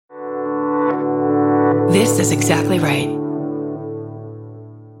This is exactly right.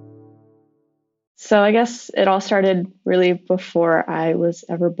 So I guess it all started really before I was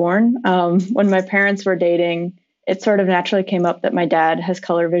ever born. When my parents were dating, it sort of naturally came up that my dad has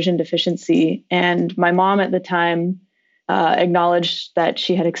color vision deficiency. And my mom at the time acknowledged that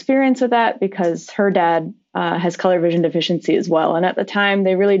she had experience with that because her dad has color vision deficiency as well. And at the time,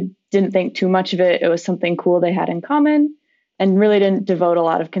 they really didn't think too much of it. It was something cool they had in common and really didn't devote a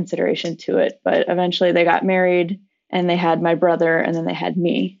lot of consideration to it. But eventually they got married and they had my brother and then they had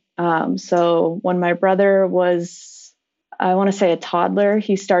me. So when my brother was, I want to say a toddler,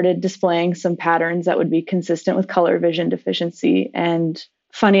 he started displaying some patterns that would be consistent with color vision deficiency. And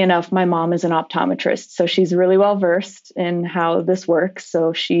funny enough, my mom is an optometrist, so she's really well versed in how this works.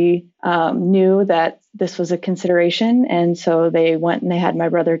 So she knew that this was a consideration. And so they went and they had my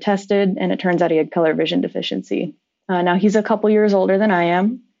brother tested, and it turns out he had color vision deficiency. Now he's a couple years older than I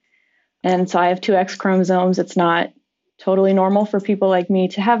am. And so I have two X chromosomes. It's not totally normal for people like me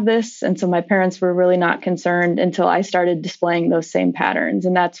to have this. And so my parents were really not concerned until I started displaying those same patterns.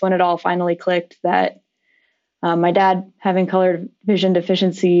 And that's when it all finally clicked that my dad having color vision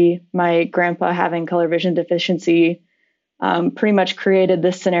deficiency, my grandpa having color vision deficiency, pretty much created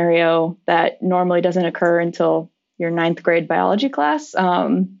this scenario that normally doesn't occur until your ninth grade biology class,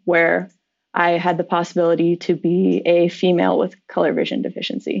 where I had the possibility to be a female with color vision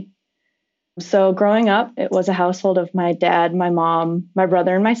deficiency. So growing up, it was a household of my dad, my mom, my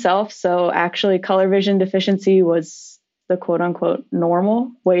brother, and myself. So actually, color vision deficiency was the quote unquote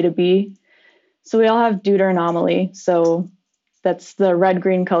normal way to be. So we all have Deuter anomaly. So that's the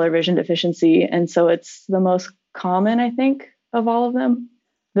red-green color vision deficiency. And so it's the most common, I think, of all of them.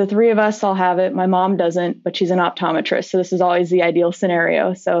 The three of us all have it. My mom doesn't, but she's an optometrist. So this is always the ideal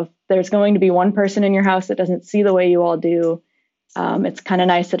scenario. So if there's going to be one person in your house that doesn't see the way you all do, it's kind of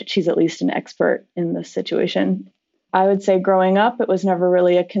nice that she's at least an expert in this situation. I would say growing up, it was never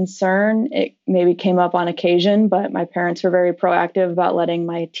really a concern. It maybe came up on occasion, but my parents were very proactive about letting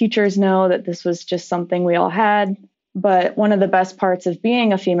my teachers know that this was just something we all had. But one of the best parts of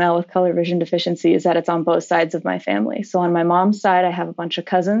being a female with color vision deficiency is that it's on both sides of my family. So on my mom's side, I have a bunch of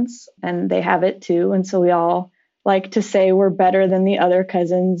cousins and they have it too. And so we all like to say we're better than the other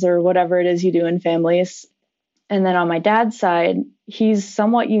cousins or whatever it is you do in families. And then on my dad's side, he's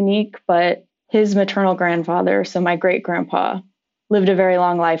somewhat unique, but his maternal grandfather, so my great grandpa, lived a very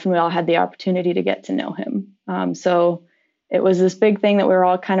long life and we all had the opportunity to get to know him. So it was this big thing that we were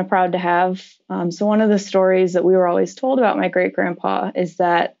all kind of proud to have. So one of the stories that we were always told about my great grandpa is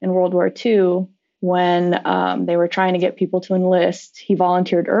that in World War II, when they were trying to get people to enlist, he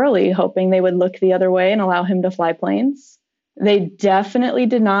volunteered early, hoping they would look the other way and allow him to fly planes. They definitely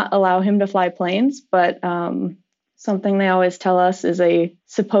did not allow him to fly planes, but something they always tell us is a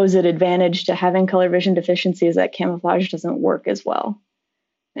supposed advantage to having color vision deficiency is that camouflage doesn't work as well.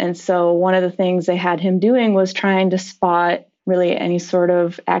 And so one of the things they had him doing was trying to spot really any sort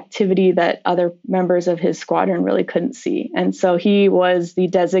of activity that other members of his squadron really couldn't see. And so he was the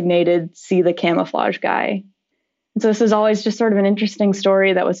designated see the camouflage guy. And so this is always just sort of an interesting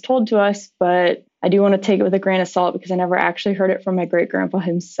story that was told to us, but I do want to take it with a grain of salt because I never actually heard it from my great grandpa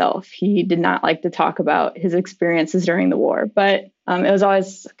himself. He did not like to talk about his experiences during the war, but it was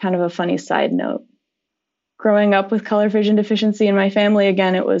always kind of a funny side note. Growing up with color vision deficiency in my family,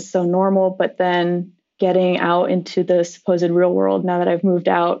 again, it was so normal, but then getting out into the supposed real world, now that I've moved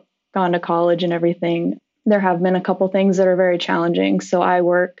out, gone to college and everything, there have been a couple things that are very challenging. So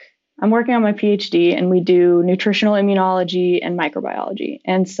I'm working on my PhD and we do nutritional immunology and microbiology.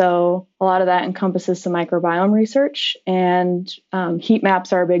 And so a lot of that encompasses some microbiome research and heat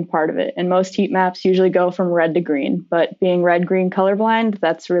maps are a big part of it. And most heat maps usually go from red to green, but being red-green colorblind,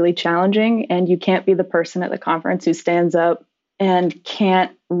 that's really challenging. And you can't be the person at the conference who stands up and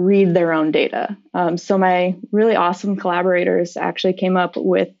can't read their own data. So my really awesome collaborators actually came up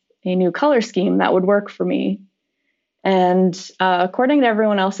with a new color scheme that would work for me. And according to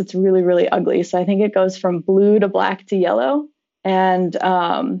everyone else, it's really, really ugly. So I think it goes from blue to black to yellow. And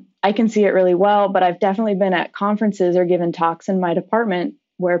I can see it really well, but I've definitely been at conferences or given talks in my department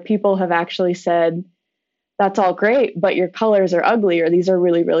where people have actually said, that's all great, but your colors are ugly or these are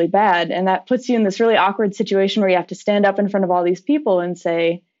really, really bad. And that puts you in this really awkward situation where you have to stand up in front of all these people and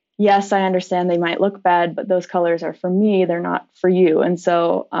say, yes, I understand they might look bad, but those colors are for me, they're not for you. And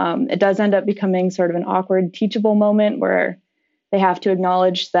so it does end up becoming sort of an awkward teachable moment where they have to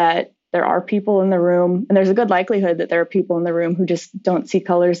acknowledge that there are people in the room, and there's a good likelihood that there are people in the room who just don't see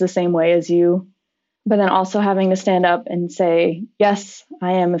colors the same way as you. But then also having to stand up and say, yes,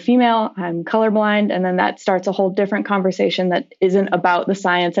 I am a female, I'm colorblind. And then that starts a whole different conversation that isn't about the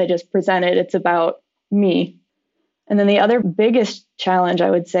science I just presented. It's about me. And then the other biggest challenge, I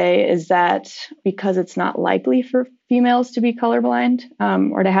would say, is that because it's not likely for females to be colorblind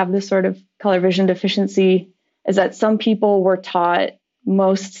or to have this sort of color vision deficiency, is that some people were taught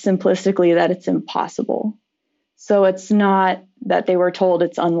most simplistically that it's impossible. So it's not that they were told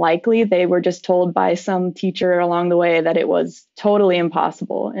it's unlikely. They were just told by some teacher along the way that it was totally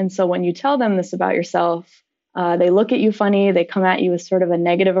impossible. And so when you tell them this about yourself, they look at you funny. They come at you with sort of a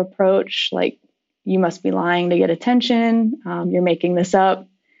negative approach, like, you must be lying to get attention. You're making this up.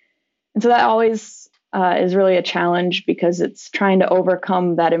 And so that always is really a challenge because it's trying to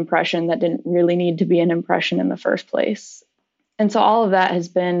overcome that impression that didn't really need to be an impression in the first place. And so all of that has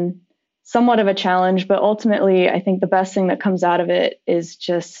been somewhat of a challenge, but ultimately, I think the best thing that comes out of it is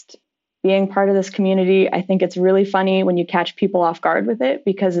just being part of this community. I think it's really funny when you catch people off guard with it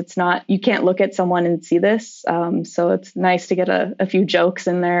because it's not, you can't look at someone and see this. So it's nice to get a few jokes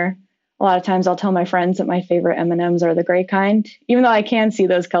in there. A lot of times I'll tell my friends that my favorite M&Ms are the gray kind. Even though I can see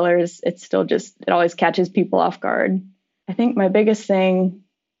those colors, it's still just, it always catches people off guard. I think my biggest thing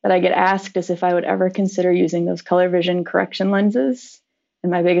that I get asked is if I would ever consider using those color vision correction lenses.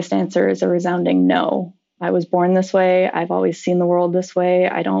 And my biggest answer is a resounding no. I was born this way. I've always seen the world this way.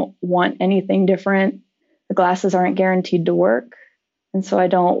 I don't want anything different. The glasses aren't guaranteed to work. And so I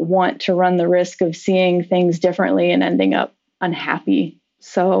don't want to run the risk of seeing things differently and ending up unhappy.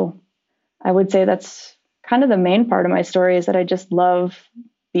 So I would say that's kind of the main part of my story is that I just love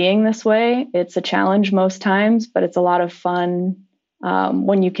being this way. It's a challenge most times, but it's a lot of fun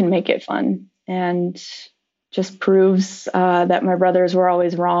when you can make it fun, and just proves that my brothers were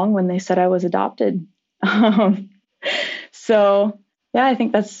always wrong when they said I was adopted. So yeah, I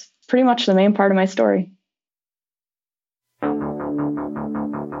think that's pretty much the main part of my story.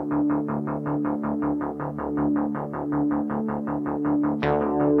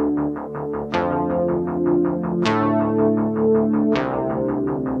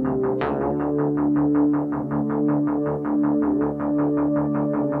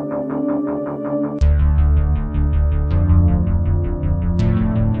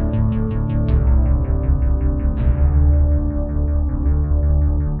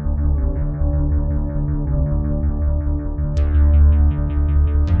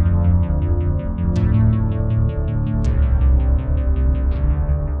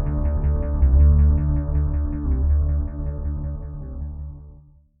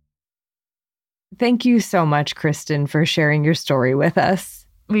 Thank you so much, Kristen, for sharing your story with us.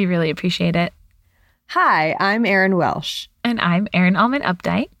 We really appreciate it. Hi, I'm Erin Welsh. And I'm Erin Allman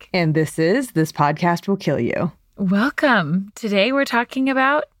Updike. And this podcast will kill you. Welcome. Today we're talking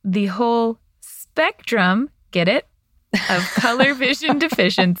about the whole spectrum, get it, of color vision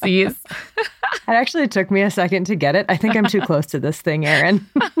deficiencies. It actually took me a second to get it. I think I'm too close to this thing, Erin.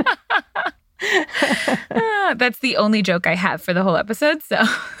 That's the only joke I have for the whole episode. So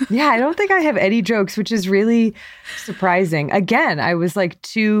yeah, I don't think I have any jokes, which is really surprising. Again, I was like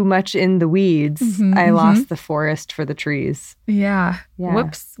too much in the weeds. I lost the forest for the trees. Yeah.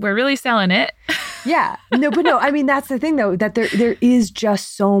 Whoops. We're really selling it. Yeah. No, I mean, that's the thing, though, that there is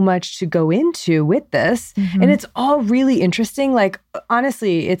just so much to go into with this. And it's all really interesting. Like,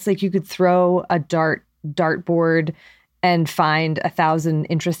 honestly, it's like you could throw a dartboard and find 1,000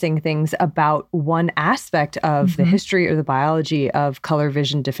 interesting things about one aspect of the history or the biology of color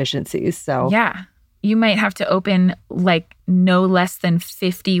vision deficiencies. So yeah, you might have to open like no less than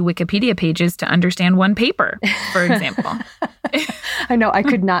 50 Wikipedia pages to understand one paper, for example. I know. I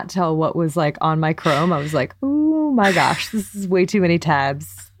could not tell what was like on my Chrome. I was like, oh my gosh, this is way too many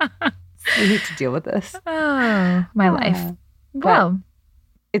tabs. We need to deal with this. Oh, my life. Well,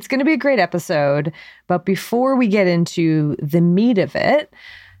 it's going to be a great episode, but before we get into the meat of it,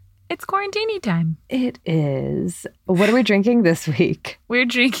 it's quarantine time. It is. What are we drinking this week? We're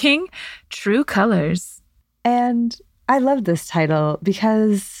drinking True Colors. And I love this title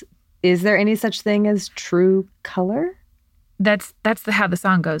because is there any such thing as true color? That's how the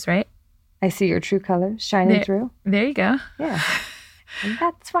song goes, right? I see your true colors shining through. There you go. Yeah. And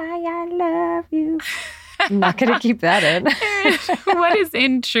that's why I love you. I'm not going to keep that in. What is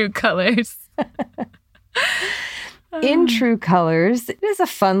in True Colors? In True Colors, it is a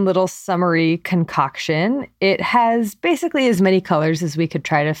fun little summery concoction. It has basically as many colors as we could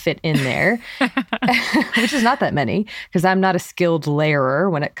try to fit in there, which is not that many because I'm not a skilled layerer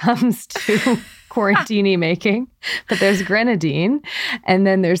when it comes to quarantini making. But there's grenadine, and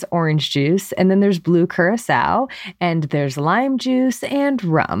then there's orange juice, and then there's blue curacao, and there's lime juice and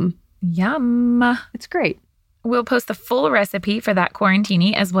rum. Yum. It's great. We'll post the full recipe for that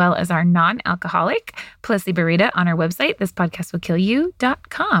quarantini as well as our non-alcoholic Plessy Burrito on our website,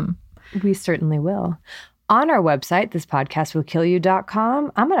 thispodcastwillkillyou.com. We certainly will. On our website,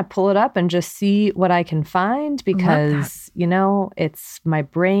 thispodcastwillkillyou.com, I'm going to pull it up and just see what I can find because, it's my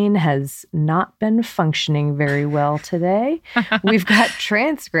brain has not been functioning very well today. We've got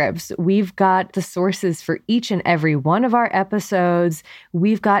transcripts. We've got the sources for each and every one of our episodes.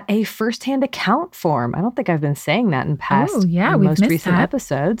 We've got a firsthand account form. I don't think I've been saying that in past most recent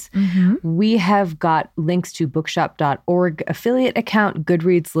episodes. Mm-hmm. We have got links to bookshop.org affiliate account,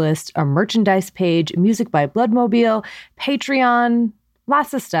 Goodreads list, a merchandise page, music by Bloodmobile, Patreon,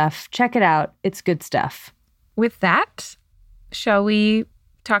 lots of stuff. Check it out. It's good stuff. With that, shall we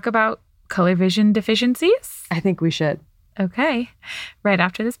talk about color vision deficiencies? I think we should. Okay, right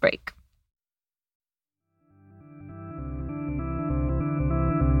after this break.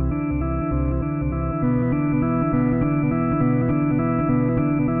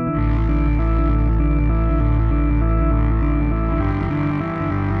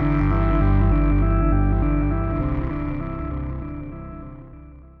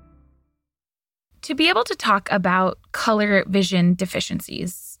 To be able to talk about color vision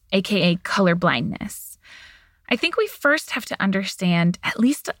deficiencies, aka color blindness, I think we first have to understand at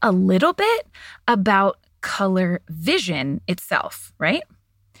least a little bit about color vision itself, right?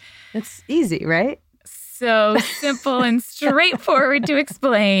 It's easy, right? So simple and straightforward to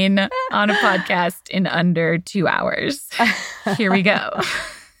explain on a podcast in under 2 hours. Here we go.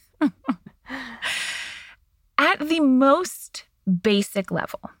 At the most basic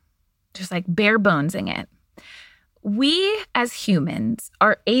level, just like bare bonesing it, we as humans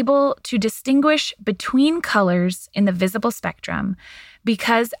are able to distinguish between colors in the visible spectrum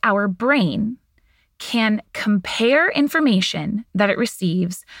because our brain can compare information that it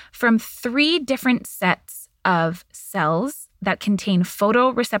receives from 3 different sets of cells that contain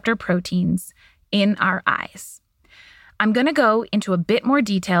photoreceptor proteins in our eyes. I'm going to go into a bit more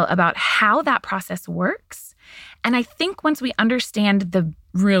detail about how that process works. And I think once we understand the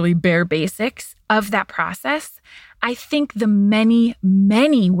really bare basics of that process, I think the many,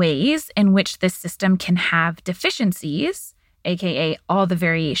 many ways in which this system can have deficiencies, aka all the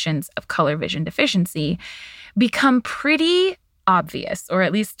variations of color vision deficiency, become pretty obvious, or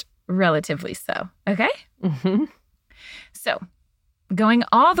at least relatively so. Okay? Mm-hmm. So, going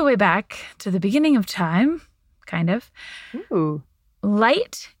all the way back to the beginning of time, kind of, Ooh.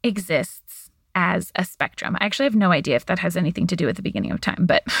 light exists as a spectrum. I actually have no idea if that has anything to do with the beginning of time,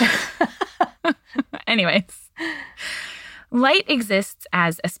 but anyways. Light exists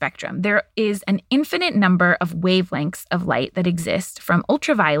as a spectrum. There is an infinite number of wavelengths of light that exist from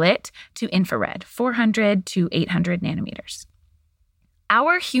ultraviolet to infrared, 400 to 800 nanometers.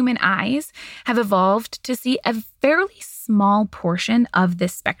 Our human eyes have evolved to see a fairly small portion of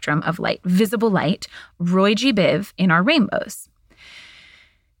this spectrum of light, visible light, Roy G. Biv, in our rainbows.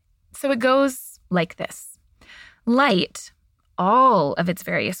 So it goes like this. Light, all of its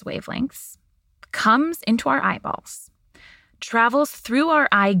various wavelengths, comes into our eyeballs, travels through our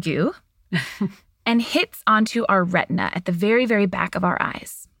eye goo, and hits onto our retina at the very, very back of our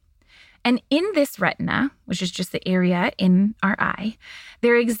eyes. And in this retina, which is just the area in our eye,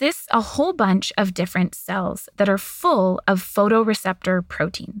 there exists a whole bunch of different cells that are full of photoreceptor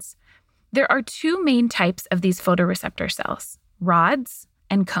proteins. There are 2 main types of these photoreceptor cells, rods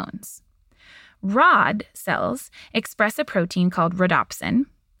and cones. Rod cells express a protein called rhodopsin.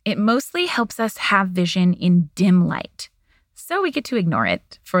 It mostly helps us have vision in dim light. So we get to ignore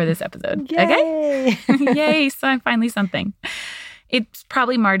it for this episode. Yay! Okay? Yay, so finally something. It's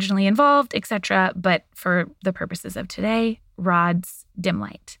probably marginally involved, etc., but for the purposes of today, rods, dim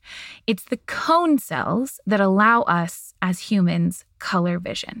light. It's the cone cells that allow us as humans color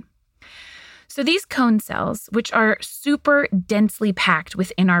vision. So these cone cells, which are super densely packed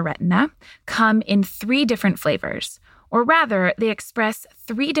within our retina, come in 3 different flavors, or rather, they express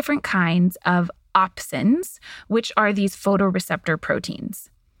 3 different kinds of opsins, which are these photoreceptor proteins.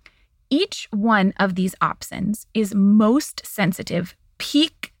 Each one of these opsins is most sensitive,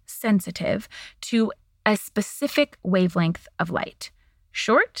 peak sensitive, to a specific wavelength of light.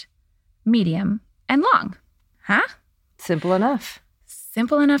 Short, medium, and long. Huh? Simple enough.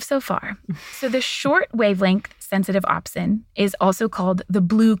 Simple enough so far. So the short wavelength sensitive opsin is also called the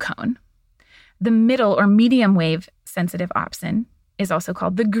blue cone. The middle or medium wave sensitive opsin is also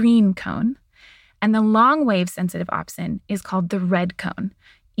called the green cone. And the long wave sensitive opsin is called the red cone,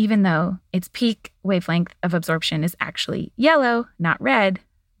 even though its peak wavelength of absorption is actually yellow, not red.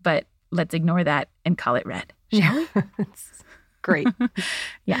 But let's ignore that and call it red, shall we? Great.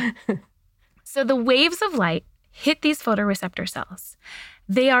 Yeah. So the waves of light hit these photoreceptor cells.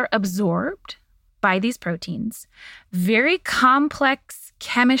 They are absorbed by these proteins. Very complex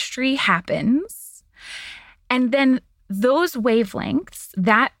chemistry happens. And then those wavelengths,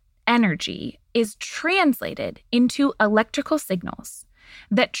 that energy, is translated into electrical signals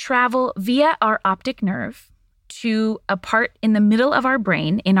that travel via our optic nerve to a part in the middle of our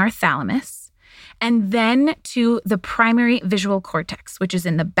brain in our thalamus, and then to the primary visual cortex, which is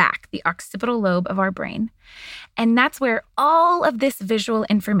in the back, the occipital lobe of our brain. And that's where all of this visual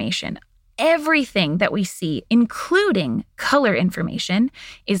information, everything that we see, including color information,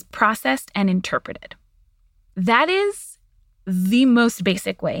 is processed and interpreted. That is the most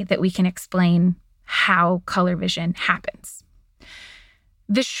basic way that we can explain how color vision happens.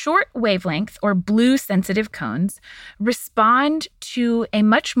 The short wavelength or blue sensitive cones respond to a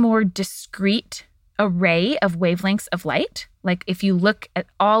much more discrete array of wavelengths of light. Like if you look at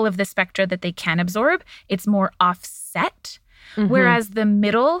all of the spectra that they can absorb, it's more offset. Whereas the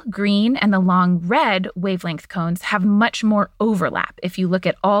middle green and the long red wavelength cones have much more overlap if you look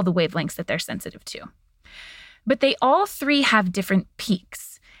at all the wavelengths that they're sensitive to. But they all three have different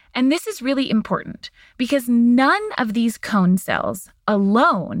peaks. And this is really important because none of these cone cells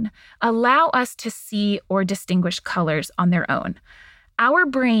alone allow us to see or distinguish colors on their own. Our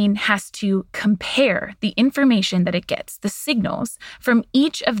brain has to compare the information that it gets, the signals, from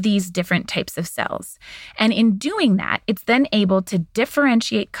each of these different types of cells. And in doing that, it's then able to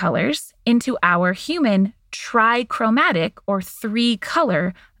differentiate colors into our human trichromatic or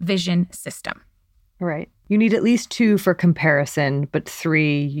three-color vision system. Right. You need at least 2 for comparison, but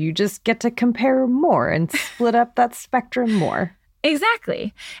 3, you just get to compare more and split up that spectrum more.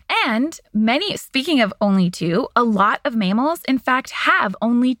 Exactly. And speaking of only 2, a lot of mammals, in fact, have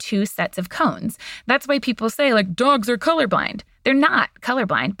only 2 sets of cones. That's why people say, like, dogs are colorblind. They're not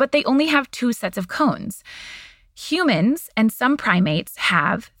colorblind, but they only have 2 sets of cones. Humans and some primates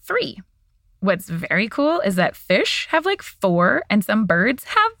have 3. What's very cool is that fish have like 4 and some birds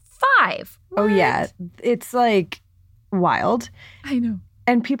have 5. What? Oh, yeah. It's like wild. I know.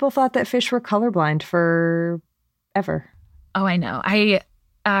 And people thought that fish were colorblind forever. Oh, I know.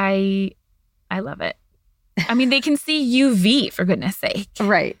 I love it. I mean, they can see UV, for goodness sake.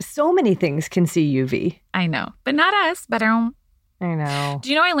 Right. So many things can see UV. I know. But not us. But I know. Do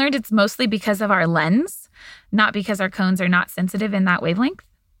you know I learned it's mostly because of our lens, not because our cones are not sensitive in that wavelength?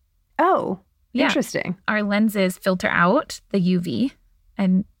 Oh, yeah. Interesting. Our lenses filter out the UV,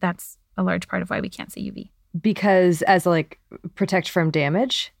 and that's a large part of why we can't see UV. Because as like protect from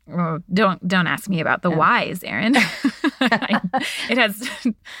damage? Oh, don't ask me about the whys, Erin. It has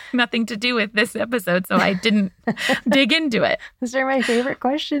nothing to do with this episode, so I didn't dig into it. Those are my favorite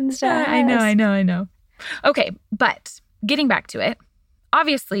questions to ask. I know. Okay, but getting back to it,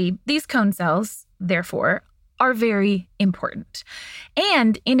 obviously these cone cells, therefore, are very important.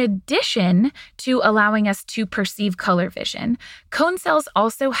 And in addition to allowing us to perceive color vision, cone cells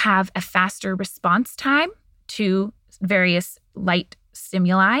also have a faster response time to various light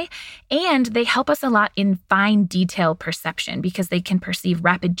stimuli, and they help us a lot in fine detail perception because they can perceive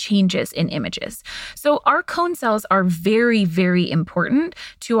rapid changes in images. So our cone cells are very, very important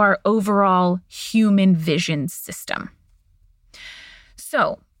to our overall human vision system.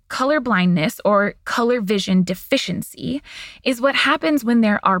 So color blindness or color vision deficiency is what happens when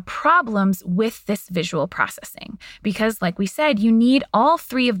there are problems with this visual processing. Because like we said, you need all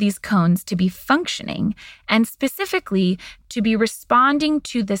 3 of these cones to be functioning and specifically to be responding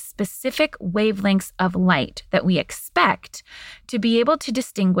to the specific wavelengths of light that we expect to be able to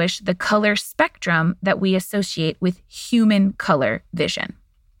distinguish the color spectrum that we associate with human color vision.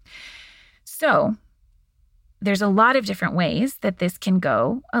 So, there's a lot of different ways that this can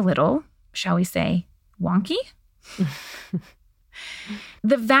go a little, shall we say, wonky.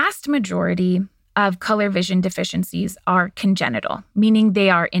 The vast majority of color vision deficiencies are congenital, meaning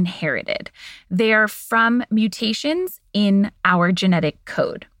they are inherited. They are from mutations in our genetic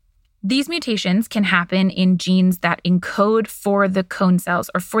code. These mutations can happen in genes that encode for the cone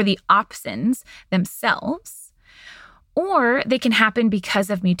cells or for the opsins themselves, or they can happen because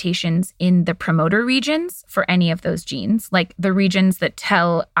of mutations in the promoter regions for any of those genes, like the regions that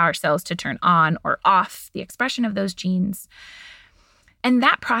tell our cells to turn on or off the expression of those genes. And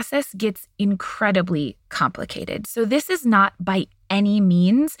that process gets incredibly complicated. So this is not by any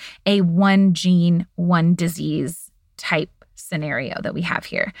means a one gene, one disease type scenario that we have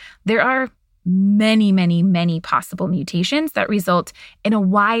here. There are many, many, many possible mutations that result in a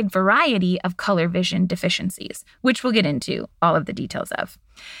wide variety of color vision deficiencies, which we'll get into all of the details of.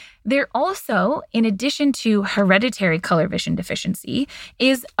 There also, in addition to hereditary color vision deficiency,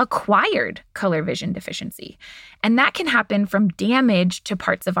 is acquired color vision deficiency. And that can happen from damage to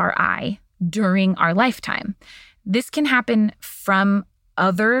parts of our eye during our lifetime. This can happen from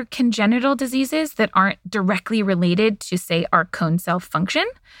other congenital diseases that aren't directly related to, say, our cone cell function.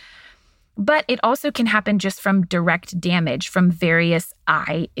 But it also can happen just from direct damage from various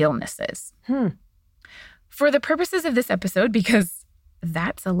eye illnesses. For the purposes of this episode, because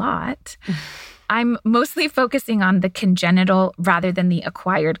that's a lot, I'm mostly focusing on the congenital rather than the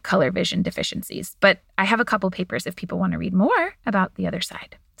acquired color vision deficiencies. But I have a couple papers if people want to read more about the other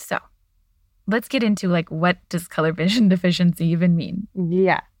side. So let's get into what does color vision deficiency even mean?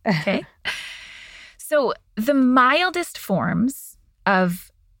 Yeah. Okay. So the mildest forms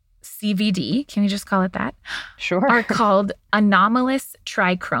of CVD, can we just call it that? Sure. Are called anomalous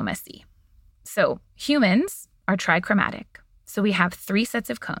trichromacy. So humans are trichromatic. So we have 3 sets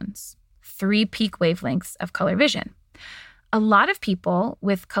of cones, 3 peak wavelengths of color vision. A lot of people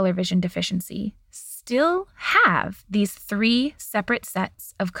with color vision deficiency still have these 3 separate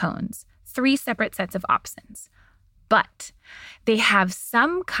sets of cones, 3 separate sets of opsins. But they have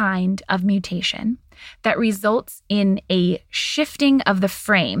some kind of mutation that results in a shifting of the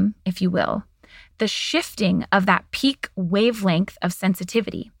frame, if you will, the shifting of that peak wavelength of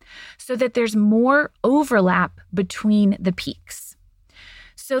sensitivity so that there's more overlap between the peaks.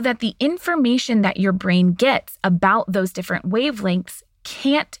 So that the information that your brain gets about those different wavelengths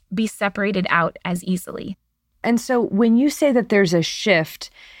can't be separated out as easily. And so when you say that there's a shift,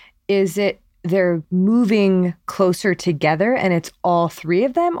 is it they're moving closer together and it's all 3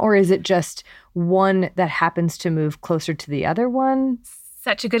 of them? Or is it just one that happens to move closer to the other one?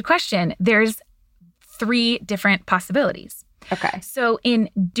 Such a good question. There's 3 different possibilities. Okay. So in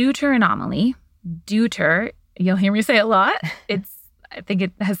deuter anomaly, deuter, you'll hear me say a lot. I think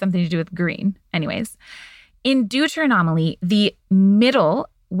it has something to do with green. Anyways, in deuter anomaly, the middle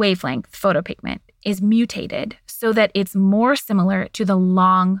wavelength photopigment is mutated so that it's more similar to the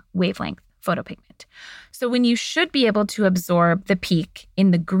long wavelength photopigment. So when you should be able to absorb the peak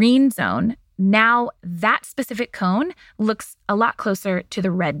in the green zone, now that specific cone looks a lot closer to the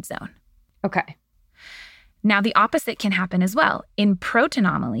red zone. Okay. Now the opposite can happen as well. In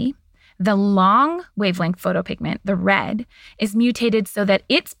protanomaly, the long wavelength photopigment, the red, is mutated so that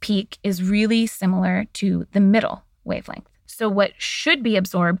its peak is really similar to the middle wavelength. So what should be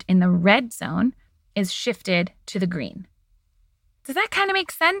absorbed in the red zone is shifted to the green. Does that kind of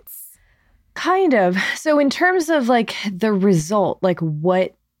make sense? Kind of. So in terms of the result,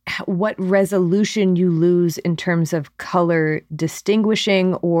 what resolution you lose in terms of color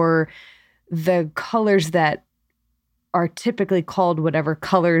distinguishing or the colors that are typically called whatever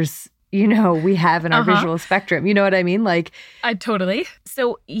colors, we have in our visual spectrum. You know what I mean? Totally.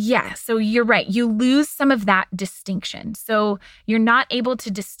 So yeah, so you're right. You lose some of that distinction. So you're not able to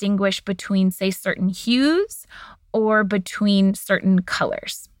distinguish between, say, certain hues or between certain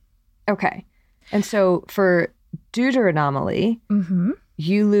colors. Okay. And so for deuter anomaly,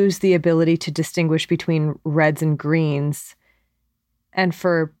 you lose the ability to distinguish between reds and greens. And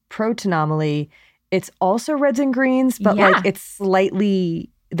for protanomaly, it's also reds and greens, but it's slightly,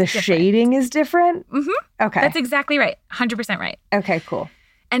 the different. Shading is different? Okay. That's exactly right. 100% right. Okay, cool.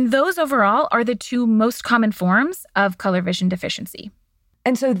 And those overall are the 2 most common forms of color vision deficiency.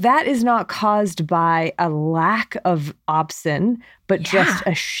 And so that is not caused by a lack of opsin, but just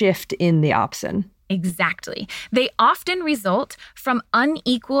a shift in the opsin. Exactly. They often result from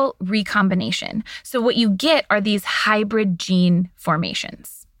unequal recombination. So what you get are these hybrid gene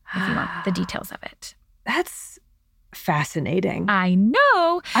formations, if you want the details of it. That's fascinating. I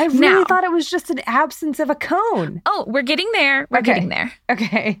know. I really thought it was just an absence of a cone. Oh, we're getting there. We're getting there.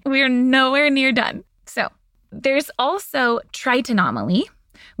 Okay. We're nowhere near done. So there's also tritanomaly,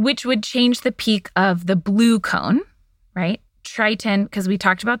 which would change the peak of the blue cone, right? Triton, because we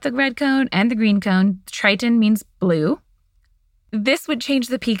talked about the red cone and the green cone. Triton means blue. This would change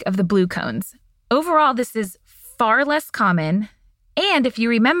the peak of the blue cones. Overall, this is far less common. And if you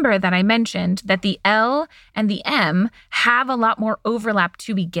remember that I mentioned that the L and the M have a lot more overlap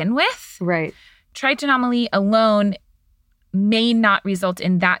to begin with. Right. Tritanomaly alone may not result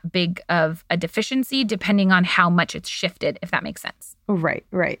in that big of a deficiency depending on how much it's shifted, if that makes sense. Right.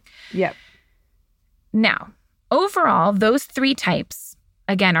 Yep. Now, overall, those 3 types,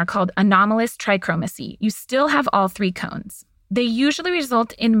 again, are called anomalous trichromacy. You still have all 3 cones. They usually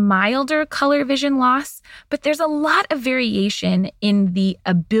result in milder color vision loss, but there's a lot of variation in the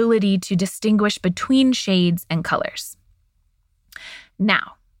ability to distinguish between shades and colors.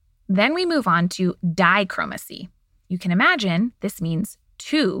 Now, then we move on to dichromacy. You can imagine this means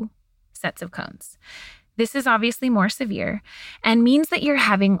 2 sets of cones. This is obviously more severe and means that you're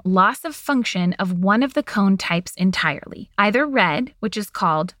having loss of function of one of the cone types entirely, either red, which is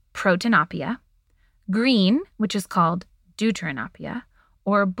called protanopia, green, which is called deuteranopia,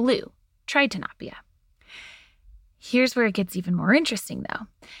 or blue, tritanopia. Here's where it gets even more interesting, though,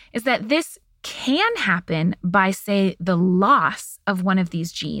 is that this can happen by, say, the loss of one of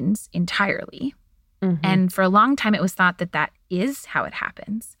these genes entirely. And for a long time, it was thought that that is how it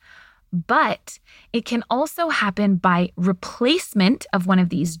happens. But it can also happen by replacement of one of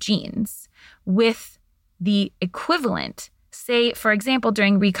these genes with the equivalent. Say, for example,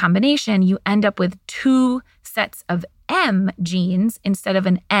 during recombination, you end up with 2 sets of M genes instead of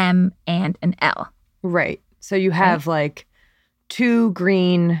an M and an L. Right. So you have like 2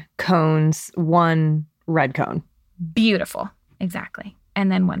 green cones, 1 red cone. Beautiful. Exactly.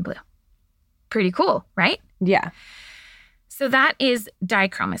 And then 1 blue. Pretty cool, right? Yeah. So that is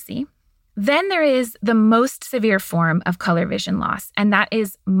dichromacy. Then there is the most severe form of color vision loss, and that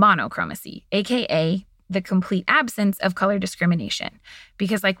is monochromacy, aka the complete absence of color discrimination.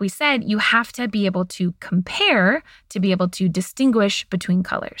 Because like we said, you have to be able to compare to be able to distinguish between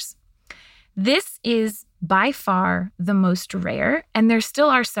colors. This is by far the most rare, and there still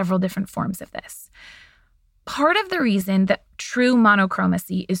are several different forms of this. Part of the reason that true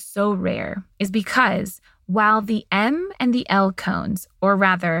monochromacy is so rare is because while the M and the L cones, or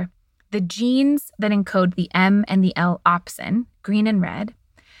rather the genes that encode the M and the L opsin, green and red,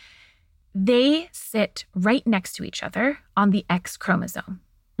 they sit right next to each other on the X chromosome.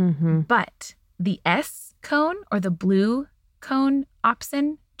 But the S cone, or the blue cone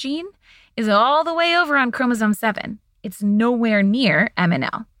opsin gene, is all the way over on chromosome 7. It's nowhere near M and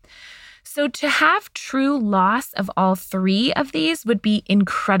L. So to have true loss of all 3 of these would be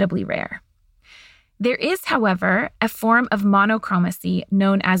incredibly rare. There is, however, a form of monochromacy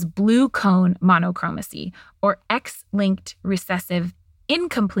known as blue cone monochromacy, or X-linked recessive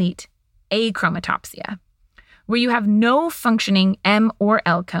incomplete achromatopsia, where you have no functioning M or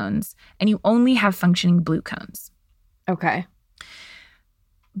L cones and you only have functioning blue cones. Okay.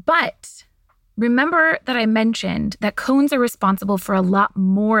 But remember that I mentioned that cones are responsible for a lot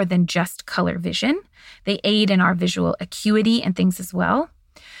more than just color vision. They aid in our visual acuity and things as well.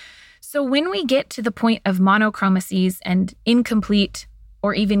 So when we get to the point of monochromacies and incomplete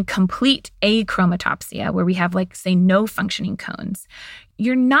or even complete achromatopsia, where we have, like, say, no functioning cones,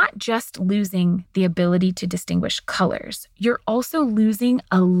 you're not just losing the ability to distinguish colors. You're also losing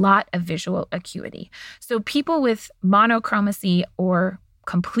a lot of visual acuity. So people with monochromacy or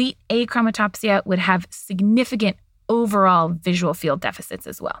complete achromatopsia would have significant overall visual field deficits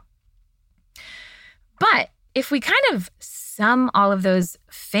as well. But if we kind of sum all of those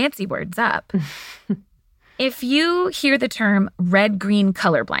fancy words up, if you hear the term red-green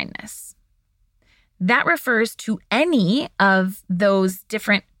color blindness, that refers to any of those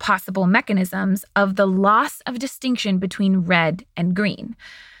different possible mechanisms of the loss of distinction between red and green.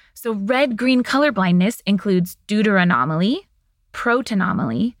 So red-green color blindness includes deuteranomaly,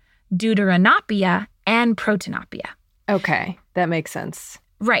 protanomaly, deuteranopia, and protanopia. Okay, that makes sense.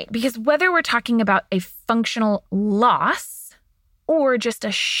 Right, because whether we're talking about a functional loss or just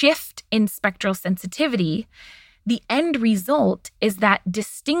a shift in spectral sensitivity, the end result is that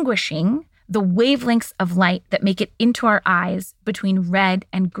distinguishing the wavelengths of light that make it into our eyes between red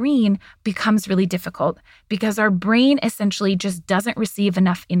and green becomes really difficult because our brain essentially just doesn't receive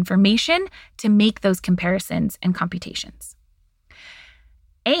enough information to make those comparisons and computations.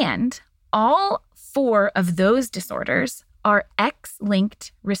 And all 4 of those disorders are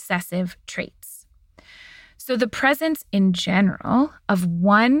X-linked recessive traits. So the presence in general of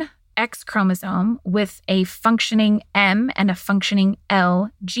one X chromosome with a functioning M and a functioning L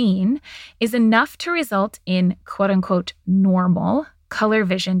gene is enough to result in quote-unquote normal color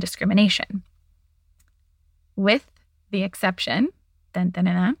vision discrimination. With the exception,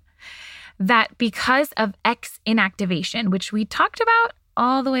 that because of X inactivation, which we talked about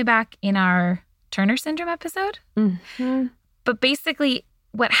all the way back in our Turner syndrome episode. But basically,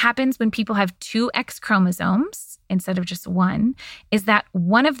 what happens when people have 2 X chromosomes instead of just 1 is that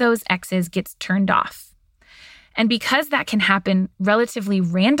one of those X's gets turned off. And because that can happen relatively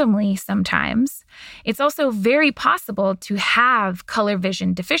randomly sometimes, it's also very possible to have color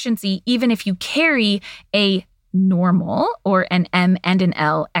vision deficiency even if you carry a normal or an M and an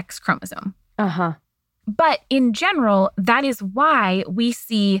L X chromosome. But in general, that is why we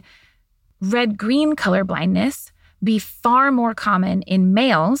see red-green color blindness be far more common in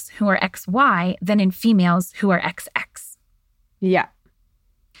males who are XY than in females who are XX. Yeah.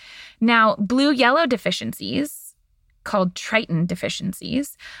 Now, blue-yellow deficiencies, called Triton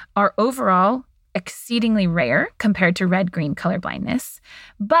deficiencies, are overall exceedingly rare compared to red-green color blindness,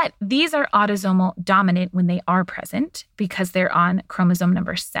 but these are autosomal dominant when they are present because they're on chromosome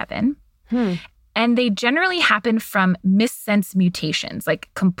number 7. And they generally happen from missense mutations, like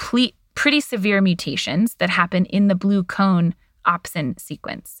pretty severe mutations that happen in the blue cone opsin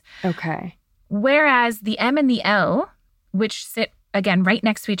sequence. Okay. Whereas the M and the L, which sit, again, right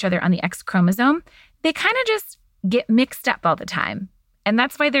next to each other on the X chromosome, they kind of just get mixed up all the time. And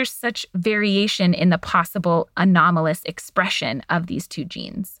that's why there's such variation in the possible anomalous expression of these two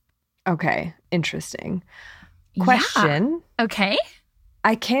genes. Okay. Interesting. Question. Yeah. Okay.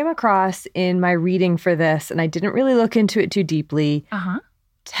 I came across in my reading for this, and I didn't really look into it too deeply,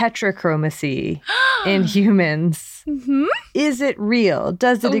 tetrachromacy in humans. Mm-hmm. Is it real?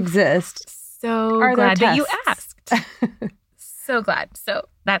 Does it exist? So glad that you asked. So glad. So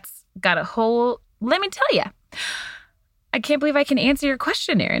that's got a whole, let me tell you, I can't believe I can answer your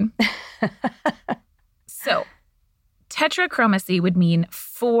question, Erin. So tetrachromacy would mean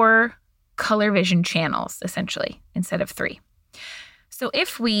 4 color vision channels, essentially, instead of 3. So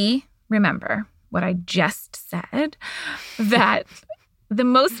if we remember what I just said, that the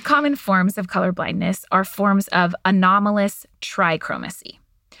most common forms of colorblindness are forms of anomalous trichromacy,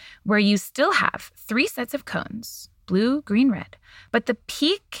 where you still have 3 sets of cones, blue, green, red, but the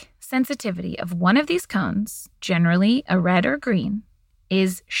peak sensitivity of one of these cones, generally a red or green,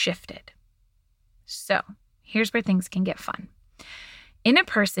 is shifted. So here's where things can get fun. In a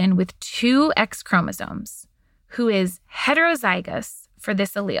person with 2 X chromosomes who is heterozygous for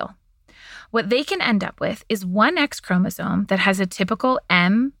this allele, what they can end up with is one X chromosome that has a typical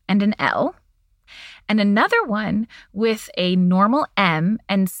M and an L, and another one with a normal M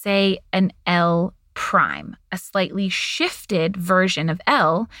and, say, an L prime, a slightly shifted version of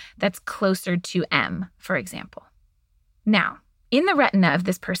L that's closer to M, for example. Now, in the retina of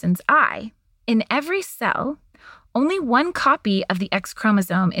this person's eye, in every cell, only one copy of the X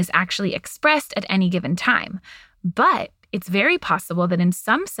chromosome is actually expressed at any given time. But it's very possible that in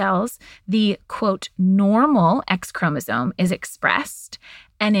some cells, the, quote, normal X chromosome is expressed,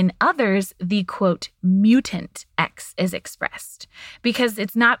 and in others, the, quote, mutant X is expressed, because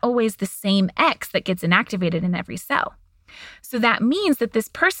it's not always the same X that gets inactivated in every cell. So that means that this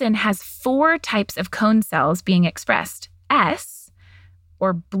person has 4 types of cone cells being expressed: S,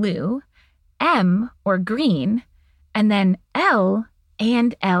 or blue, M, or green, and then L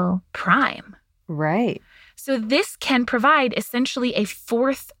and L prime. Right. So this can provide essentially a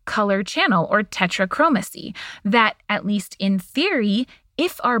 4th color channel, or tetrachromacy, that, at least in theory,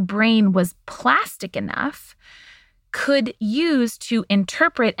 if our brain was plastic enough, could use to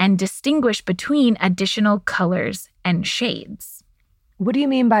interpret and distinguish between additional colors and shades. What do you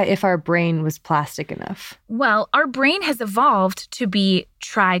mean by if our brain was plastic enough? Well, our brain has evolved to be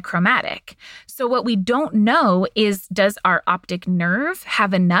trichromatic. So what we don't know is, does our optic nerve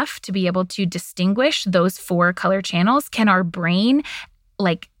have enough to be able to distinguish those 4 color channels? Can our brain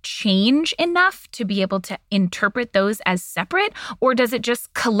change enough to be able to interpret those as separate? Or does it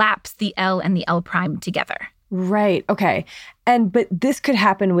just collapse the L and the L prime together? Right. Okay. But this could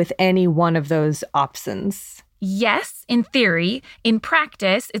happen with any one of those opsins. Yes, in theory. In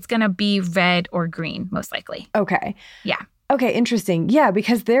practice, it's going to be red or green, most likely. Okay. Yeah. Okay, interesting. Yeah,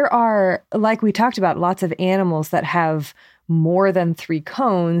 because there are, like we talked about, lots of animals that have more than 3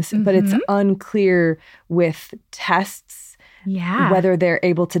 cones, but it's unclear with tests whether they're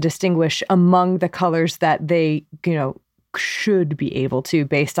able to distinguish among the colors that they, should be able to,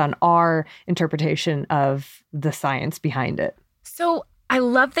 based on our interpretation of the science behind it. So I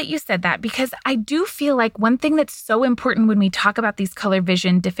love that you said that, because I do feel like one thing that's so important when we talk about these color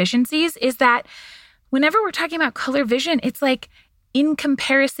vision deficiencies is that whenever we're talking about color vision, it's like in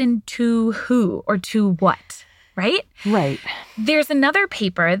comparison to who or to what, right? Right. There's another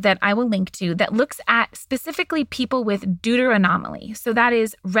paper that I will link to that looks at specifically people with deuteranomaly. So that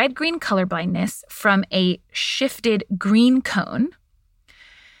is red-green colorblindness from a shifted green cone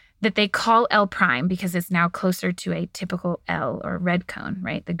that they call L prime because it's now closer to a typical L or red cone,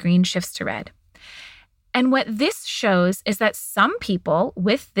 right? The green shifts to red. And what this shows is that some people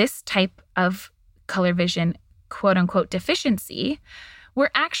with this type of color vision, quote unquote, deficiency, were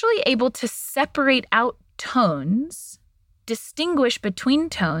actually able to separate out tones, distinguish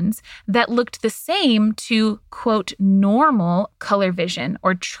between tones that looked the same to, quote, normal color vision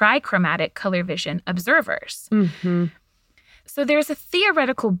or trichromatic color vision observers. Mm-hmm. So there's a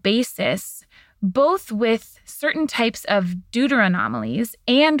theoretical basis both with certain types of deuteranomalies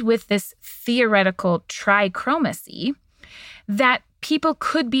and with this theoretical trichromacy that people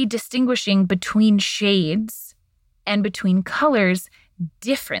could be distinguishing between shades and between colors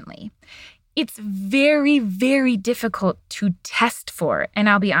differently. It's very, very difficult to test for. And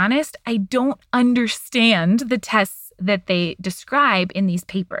I'll be honest, I don't understand the tests that they describe in these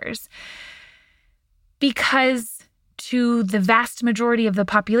papers. Because to the vast majority of the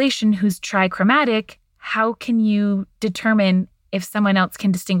population who's trichromatic, how can you determine if someone else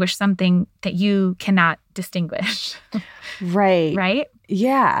can distinguish something that you cannot distinguish? Right. Right?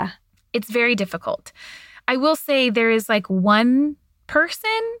 Yeah. It's very difficult. I will say there is like one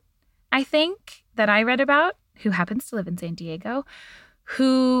person, I think, that I read about who happens to live in San Diego,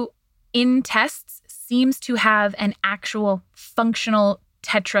 who in tests seems to have an actual functional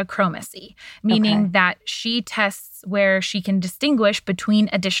tetrachromacy, meaning that she tests where she can distinguish between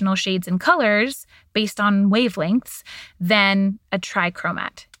additional shades and colors based on wavelengths than a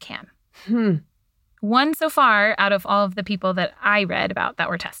trichromat can. One so far out of all of the people that I read about that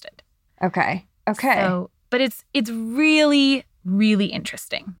were tested. Okay. But it's really, really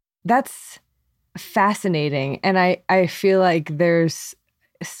interesting. That's fascinating. And I feel like there's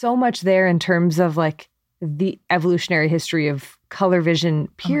so much there in terms of like the evolutionary history of color vision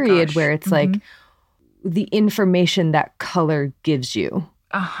period, where it's like the information that color gives you.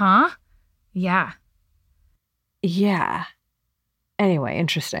 Yeah. Yeah. Anyway,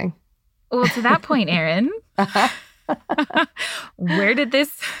 interesting. Well, to that point, Erin, where did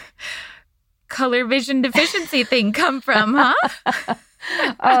this color vision deficiency thing come from, huh?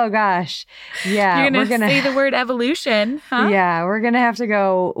 Oh, gosh. Yeah. You're going to say the word evolution, huh? Yeah, we're going to have to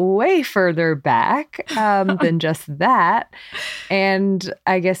go way further back than just that. And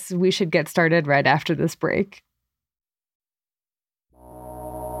I guess we should get started right after this break.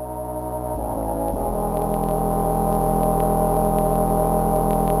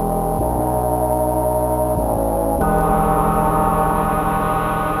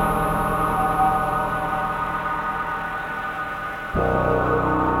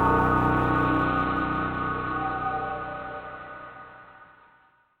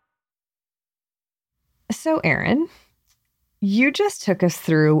 So, Erin, you just took us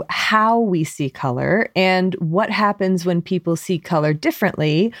through how we see color and what happens when people see color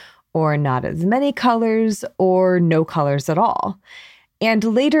differently, or not as many colors, or no colors at all. And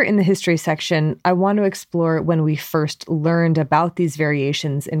later in the history section, I want to explore when we first learned about these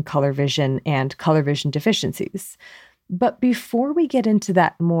variations in color vision and color vision deficiencies. But before we get into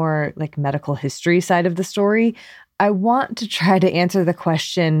that more like medical history side of the story, I want to try to answer the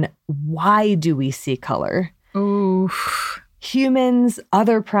question, why do we see color? Ooh. Humans,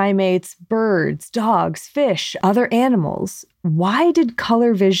 other primates, birds, dogs, fish, other animals. Why did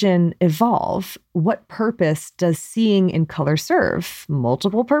color vision evolve? What purpose does seeing in color serve?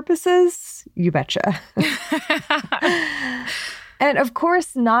 Multiple purposes? You betcha. And of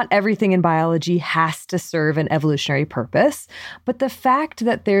course, not everything in biology has to serve an evolutionary purpose, but the fact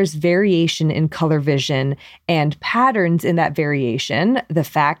that there's variation in color vision and patterns in that variation, the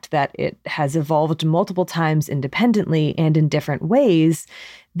fact that it has evolved multiple times independently and in different ways,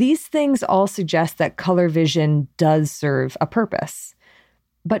 these things all suggest that color vision does serve a purpose.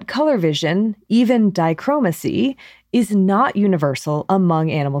 But color vision, even dichromacy, is not universal among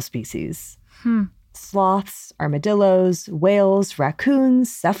animal species. Sloths, armadillos, whales,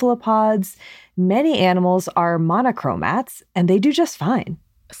 raccoons, cephalopods, many animals are monochromats, and they do just fine.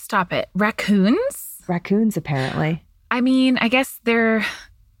 Stop it. Raccoons? Raccoons, apparently. I mean, I guess they're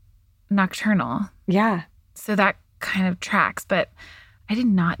nocturnal. Yeah. So that kind of tracks, but I did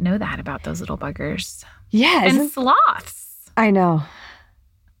not know that about those little buggers. Yeah. And sloths. I know.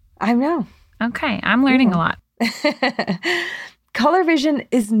 Okay, I'm learning a lot. Color vision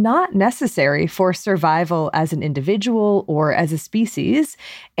is not necessary for survival as an individual or as a species.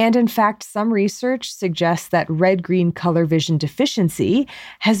 And in fact, some research suggests that red-green color vision deficiency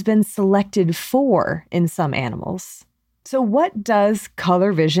has been selected for in some animals. So what does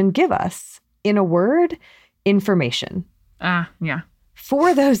color vision give us? In a word, information. Yeah.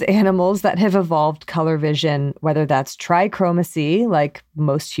 For those animals that have evolved color vision, whether that's trichromacy, like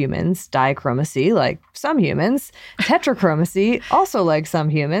most humans, dichromacy, like some humans, tetrachromacy, also like some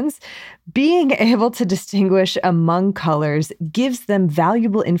humans, being able to distinguish among colors gives them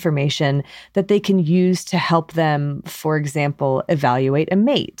valuable information that they can use to help them, for example, evaluate a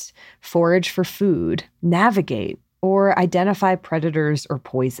mate, forage for food, navigate, or identify predators or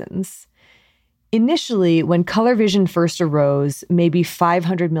poisons. Initially, when color vision first arose, maybe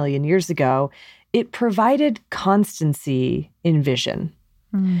 500 million years ago, it provided constancy in vision.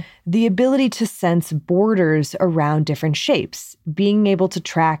 The ability to sense borders around different shapes, being able to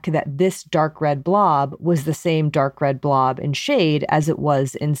track that this dark red blob was the same dark red blob in shade as it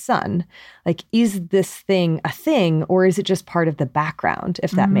was in sun. Like, is this thing a thing, or is it just part of the background,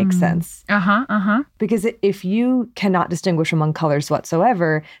 if that makes sense? Because if you cannot distinguish among colors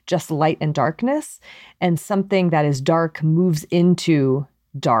whatsoever, just light and darkness, and something that is dark moves into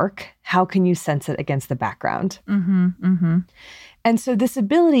dark, how can you sense it against the background? Mm-hmm, mm-hmm. And so this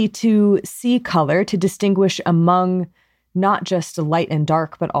ability to see color, to distinguish among not just light and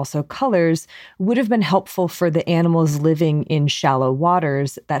dark, but also colors, would have been helpful for the animals living in shallow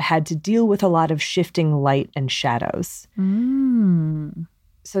waters that had to deal with a lot of shifting light and shadows. Mm.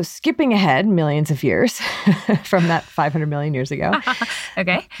 So skipping ahead millions of years from that 500 million years ago,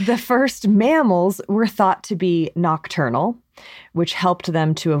 Okay. the first mammals were thought to be nocturnal, which helped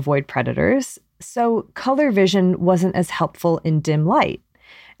them to avoid predators. So color vision wasn't as helpful in dim light.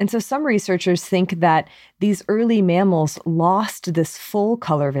 And so some researchers think that these early mammals lost this full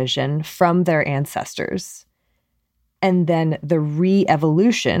color vision from their ancestors. And then the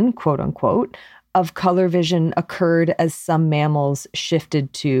re-evolution, quote unquote, of color vision occurred as some mammals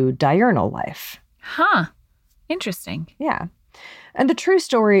shifted to diurnal life. Huh. Interesting. Yeah. And the true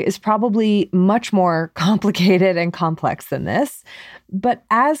story is probably much more complicated and complex than this. But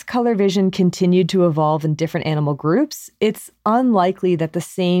as color vision continued to evolve in different animal groups, it's unlikely that the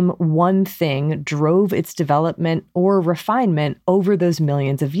same one thing drove its development or refinement over those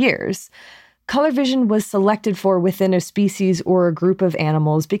millions of years. Color vision was selected for within a species or a group of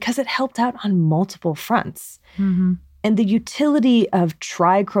animals because it helped out on multiple fronts. Mm-hmm. And the utility of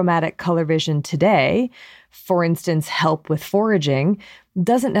trichromatic color vision today, for instance, help with foraging,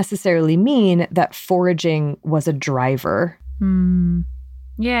 doesn't necessarily mean that foraging was a driver.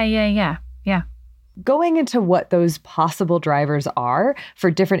 Yeah. Going into what those possible drivers are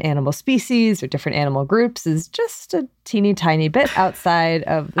for different animal species or different animal groups is just a teeny tiny bit outside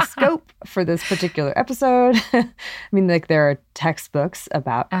of the scope for this particular episode. I mean, like there are textbooks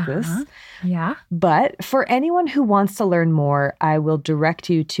about this. Yeah. But for anyone who wants to learn more, I will direct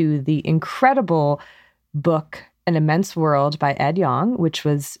you to the incredible book, An Immense World by Ed Yong, which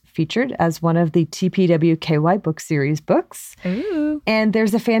was featured as one of the TPWKY book series books. Ooh. And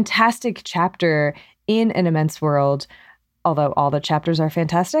there's a fantastic chapter in An Immense World, although all the chapters are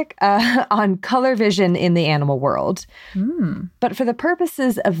fantastic, on color vision in the animal world. But for the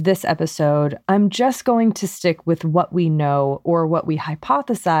purposes of this episode, I'm just going to stick with what we know or what we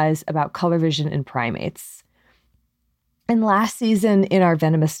hypothesize about color vision in primates. And last season, in our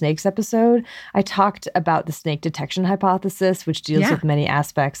venomous snakes episode, I talked about the snake detection hypothesis, which deals with many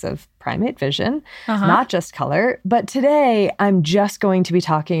aspects of primate vision, not just color. But today, I'm just going to be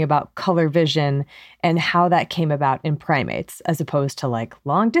talking about color vision and how that came about in primates, as opposed to like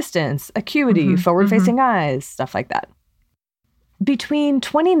long distance, acuity, forward-facing eyes, stuff like that. Between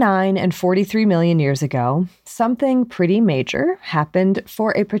 29 and 43 million years ago, something pretty major happened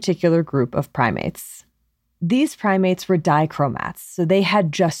for a particular group of primates. These primates were dichromats, so they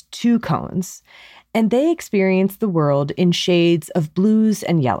had just two cones, and they experienced the world in shades of blues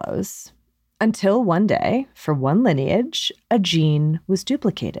and yellows. Until one day, for one lineage, a gene was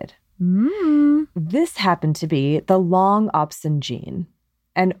duplicated. This happened to be the long opsin gene.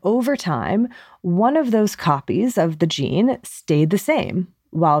 And over time, one of those copies of the gene stayed the same,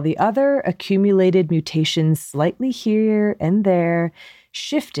 while the other accumulated mutations slightly here and there,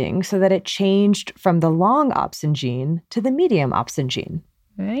 shifting so that it changed from the long opsin gene to the medium opsin gene.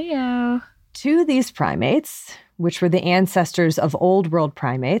 Hey-o. To these primates, which were the ancestors of old world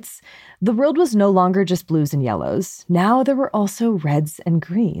primates, the world was no longer just blues and yellows. Now there were also reds and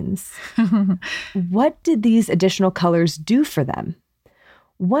greens. What did these additional colors do for them?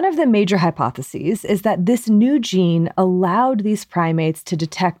 One of the major hypotheses is that this new gene allowed these primates to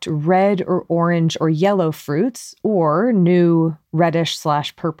detect red or orange or yellow fruits or new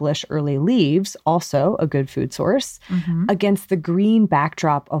reddish/purplish early leaves, also a good food source, against the green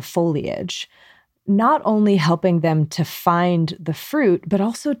backdrop of foliage, not only helping them to find the fruit, but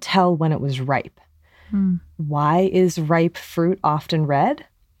also tell when it was ripe. Why is ripe fruit often red?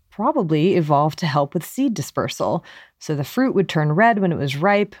 Probably evolved to help with seed dispersal. So the fruit would turn red when it was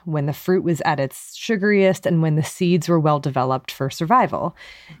ripe, when the fruit was at its sugariest, and when the seeds were well developed for survival.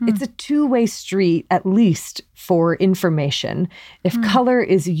 It's a two-way street, at least, for information. If color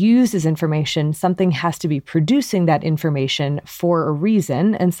is used as information, something has to be producing that information for a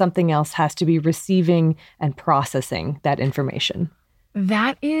reason, and something else has to be receiving and processing that information.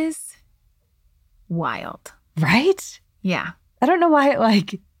 That is wild. Right? Yeah. I don't know why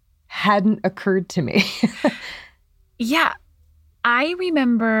it, hadn't occurred to me. Yeah. I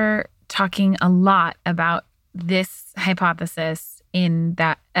remember talking a lot about this hypothesis in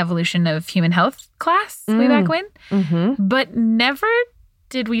that evolution of human health class way back when, but never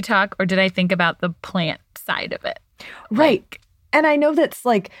did we talk or did I think about the plant side of it. Right. And I know that's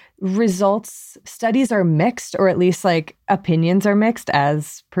like studies are mixed, or at least like opinions are mixed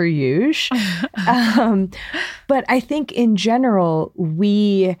as per usual. But I think in general,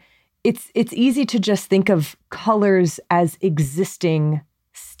 it's easy to just think of colors as existing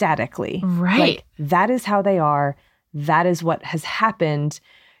statically. Right. Like that is how they are. That is what has happened,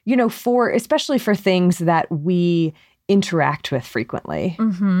 especially for things that we interact with frequently.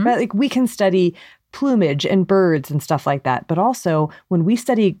 Mm-hmm. Right? Like we can study plumage and birds and stuff like that. But also when we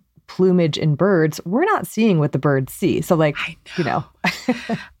study plumage in birds, we're not seeing what the birds see. So like,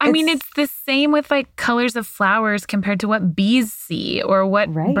 I mean, it's the same with like colors of flowers compared to what bees see or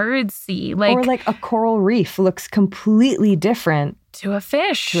what birds see. Like, or like a coral reef looks completely different to a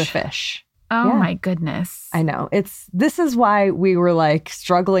fish. Oh my goodness. I know. This is why we were like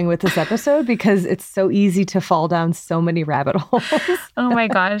struggling with this episode, because it's so easy to fall down so many rabbit holes. Oh my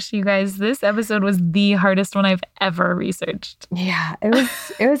gosh, you guys, this episode was the hardest one I've ever researched. Yeah, it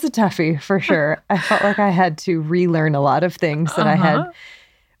was a toughie for sure. I felt like I had to relearn a lot of things that I had,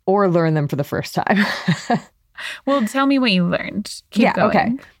 or learn them for the first time. Well, tell me what you learned. Keep going.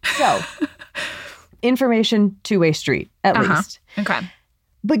 Okay. So, information two-way street, at least. Okay.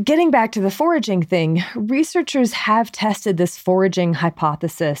 But getting back to the foraging thing, researchers have tested this foraging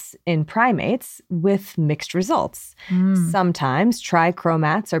hypothesis in primates with mixed results. Sometimes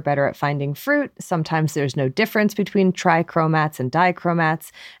trichromats are better at finding fruit. Sometimes there's no difference between trichromats and dichromats.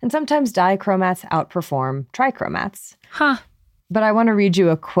 And sometimes dichromats outperform trichromats. But I want to read you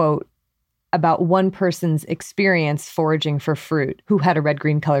a quote about one person's experience foraging for fruit who had a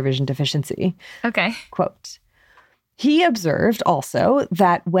red-green color vision deficiency. Okay. Quote, "He observed also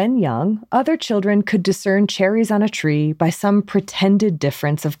that when young, other children could discern cherries on a tree by some pretended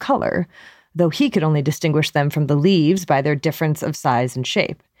difference of color, though he could only distinguish them from the leaves by their difference of size and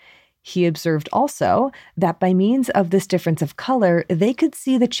shape. He observed also that by means of this difference of color, they could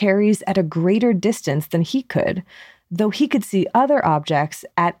see the cherries at a greater distance than he could, though he could see other objects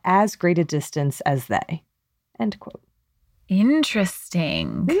at as great a distance as they." End quote.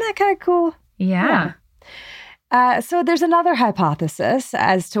 Interesting. Isn't that kind of cool? Yeah. So there's another hypothesis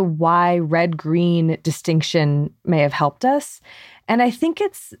as to why red-green distinction may have helped us. And I think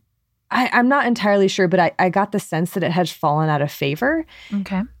I'm not entirely sure, but I got the sense that it has fallen out of favor.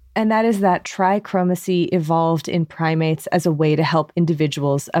 Okay. And that is that trichromacy evolved in primates as a way to help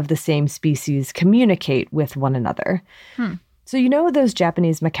individuals of the same species communicate with one another. So you know those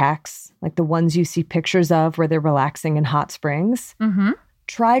Japanese macaques, like the ones you see pictures of where they're relaxing in hot springs? Mm-hmm.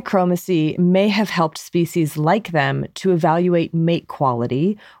 Trichromacy may have helped species like them to evaluate mate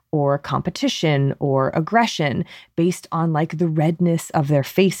quality or competition or aggression based on like the redness of their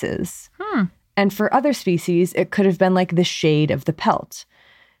faces. And for other species, it could have been like the shade of the pelt.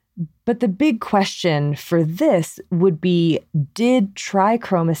 But the big question for this would be, did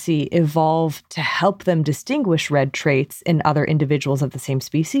trichromacy evolve to help them distinguish red traits in other individuals of the same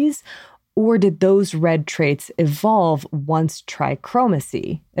species? Or did those red traits evolve once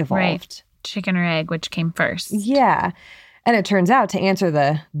trichromacy evolved? Right. Chicken or egg, which came first? Yeah. And it turns out, to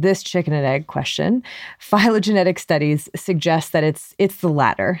answer this chicken and egg question, phylogenetic studies suggest that it's the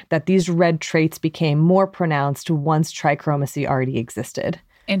latter, that these red traits became more pronounced once trichromacy already existed.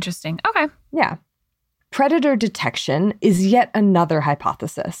 Interesting. Okay. Yeah. Predator detection is yet another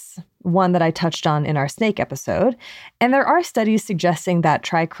hypothesis, one that I touched on in our snake episode. And there are studies suggesting that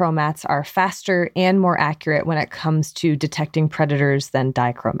trichromats are faster and more accurate when it comes to detecting predators than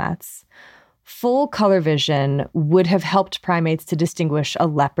dichromats. Full color vision would have helped primates to distinguish a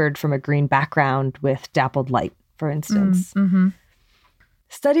leopard from a green background with dappled light, for instance. Mm-hmm.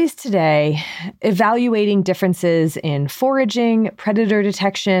 Studies today evaluating differences in foraging, predator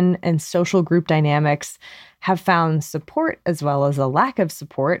detection, and social group dynamics have found support as well as a lack of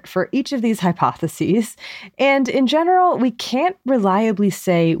support for each of these hypotheses. And in general, we can't reliably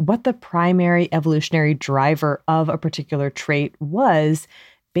say what the primary evolutionary driver of a particular trait was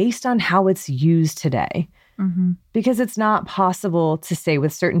based on how it's used today. Because it's not possible to say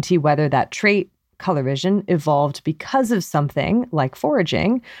with certainty whether that trait, color vision, evolved because of something like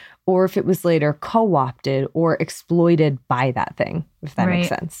foraging, or if it was later co-opted or exploited by that thing, if that makes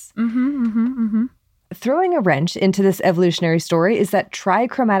sense. Throwing a wrench into this evolutionary story is that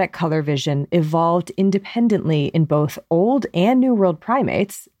trichromatic color vision evolved independently in both old and New World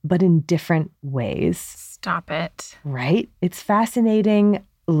primates, but in different ways. Stop it. Right? It's fascinating.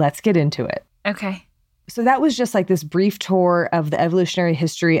 Let's get into it. Okay. So that was just like this brief tour of the evolutionary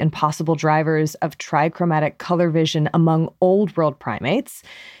history and possible drivers of trichromatic color vision among old world primates,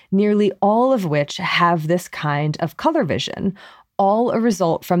 nearly all of which have this kind of color vision, all a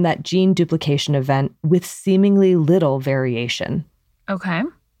result from that gene duplication event with seemingly little variation. Okay.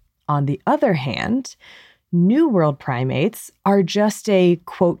 On the other hand, New World primates are just a,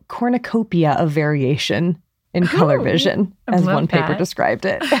 quote, cornucopia of variation in color vision, as one paper described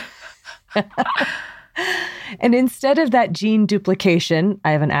it. And instead of that gene duplication,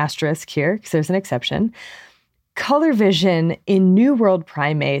 I have an asterisk here because there's an exception, color vision in New World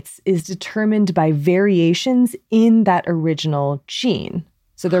primates is determined by variations in that original gene.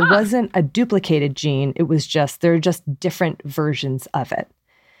 So there wasn't a duplicated gene. It was just, there are just different versions of it.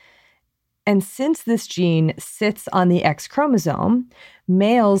 And since this gene sits on the X chromosome,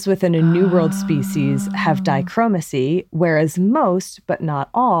 males within a New World species have dichromacy, whereas most, but not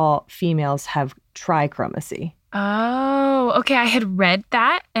all, females have trichromacy. Oh, okay. I had read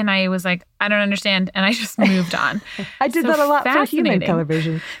that and I was like, I don't understand. And I just moved on. I did that a lot for human color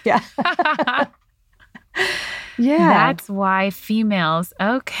vision. Yeah. Yeah. That's why females.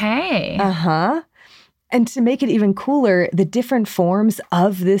 Okay. Uh-huh. And to make it even cooler, the different forms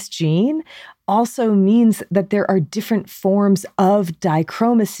of this gene also means that there are different forms of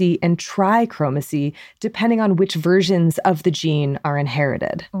dichromacy and trichromacy depending on which versions of the gene are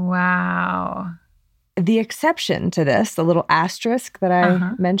inherited. Wow. The exception to this, the little asterisk that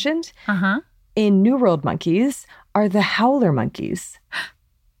I mentioned, in New World monkeys are the howler monkeys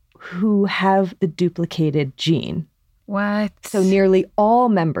who have the duplicated gene. What? So nearly all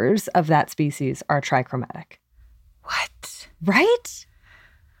members of that species are trichromatic. What? Right?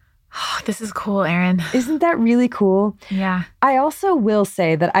 Oh, this is cool, Erin. Isn't that really cool? Yeah. I also will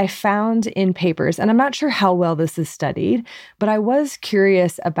say that I found in papers, and I'm not sure how well this is studied, but I was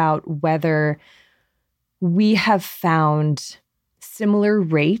curious about whether we have found similar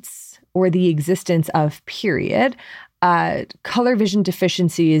rates or the existence of color vision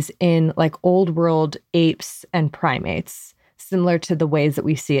deficiencies in like old world apes and primates, similar to the ways that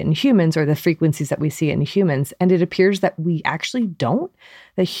we see it in humans or the frequencies that we see it in humans. And it appears that we actually don't.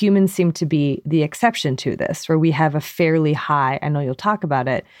 The humans seem to be the exception to this, where we have a fairly high, I know you'll talk about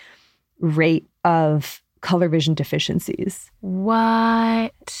it, rate of color vision deficiencies.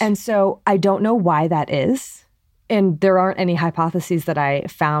 What? And so I don't know why that is. And there aren't any hypotheses that I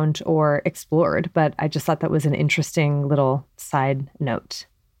found or explored, but I just thought that was an interesting little side note.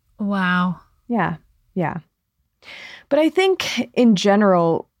 Wow. Yeah. But I think in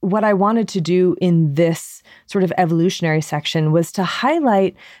general, what I wanted to do in this sort of evolutionary section was to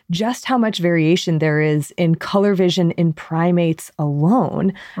highlight just how much variation there is in color vision in primates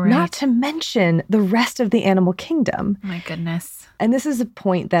alone, not to mention the rest of the animal kingdom. My goodness. And this is a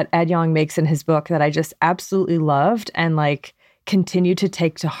point that Ed Yong makes in his book that I just absolutely loved and like continue to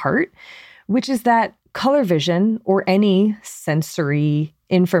take to heart, which is that color vision or any sensory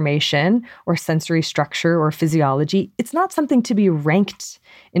information or sensory structure or physiology, it's not something to be ranked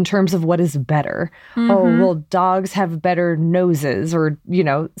in terms of what is better. Oh, well, dogs have better noses or,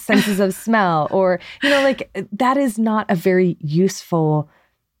 senses of smell or, like that is not a very useful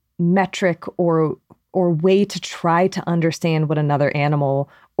metric or way to try to understand what another animal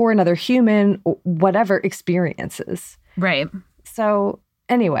or another human or whatever experiences. Right. So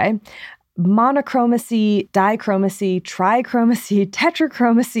anyway, monochromacy, dichromacy, trichromacy,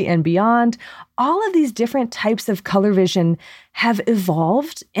 tetrachromacy, and beyond, all of these different types of color vision have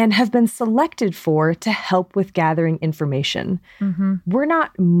evolved and have been selected for to help with gathering information. We're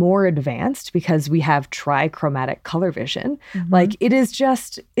not more advanced because we have trichromatic color vision. Like it's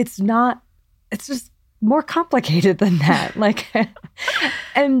just more complicated than that.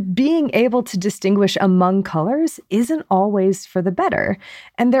 And being able to distinguish among colors isn't always for the better.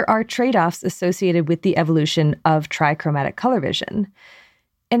 And there are trade-offs associated with the evolution of trichromatic color vision.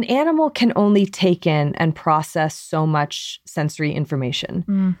 An animal can only take in and process so much sensory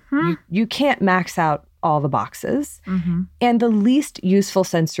information. You can't max out all the boxes. And the least useful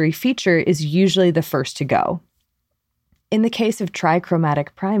sensory feature is usually the first to go. In the case of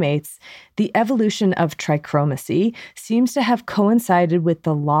trichromatic primates, the evolution of trichromacy seems to have coincided with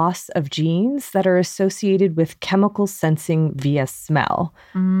the loss of genes that are associated with chemical sensing via smell,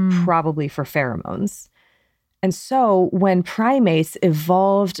 probably for pheromones. And so when primates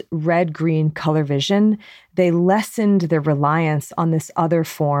evolved red-green color vision, they lessened their reliance on this other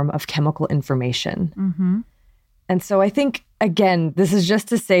form of chemical information. And so I think, again, this is just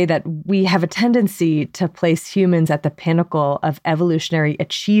to say that we have a tendency to place humans at the pinnacle of evolutionary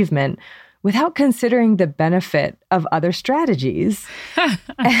achievement without considering the benefit of other strategies.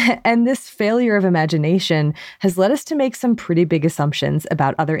 And this failure of imagination has led us to make some pretty big assumptions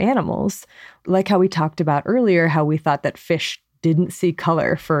about other animals, like how we talked about earlier, how we thought that fish didn't see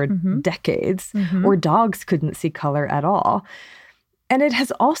color for decades, or dogs couldn't see color at all. And it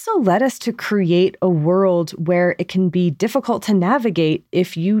has also led us to create a world where it can be difficult to navigate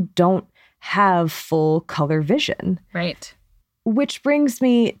if you don't have full color vision. Right. Which brings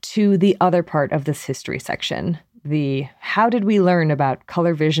me to the other part of this history section, the how did we learn about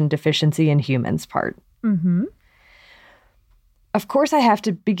color vision deficiency in humans part. Mm-hmm. Of course, I have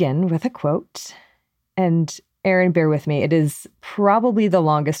to begin with a quote. And Erin, bear with me. It is probably the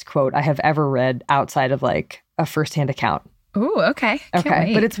longest quote I have ever read outside of like a firsthand account. Ooh, okay. Can't Okay,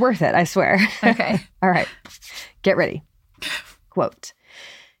 wait. but it's worth it, I swear. Okay. All right, get ready. Quote,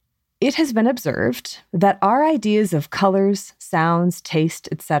 "It has been observed that our ideas of colors, sounds, taste,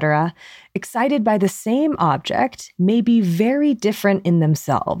 etc., excited by the same object may be very different in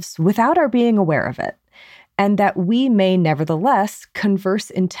themselves without our being aware of it, and that we may nevertheless converse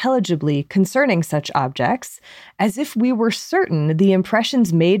intelligibly concerning such objects as if we were certain the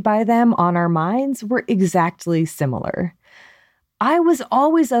impressions made by them on our minds were exactly similar. I was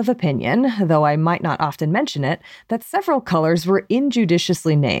always of opinion, though I might not often mention it, that several colors were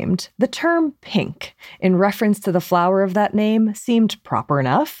injudiciously named. The term pink, in reference to the flower of that name, seemed proper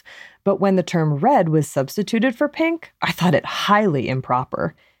enough, but when the term red was substituted for pink, I thought it highly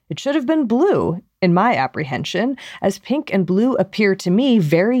improper. It should have been blue, in my apprehension, as pink and blue appear to me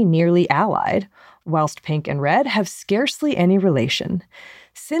very nearly allied, whilst pink and red have scarcely any relation.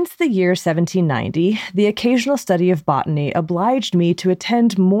 Since the year 1790, the occasional study of botany obliged me to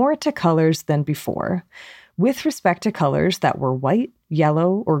attend more to colors than before. With respect to colors that were white,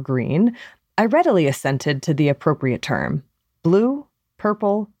 yellow, or green, I readily assented to the appropriate term. Blue,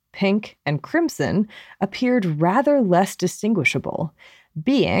 purple, pink, and crimson appeared rather less distinguishable,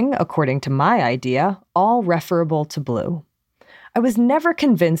 being, according to my idea, all referable to blue. I was never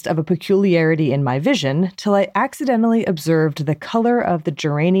convinced of a peculiarity in my vision till I accidentally observed the color of the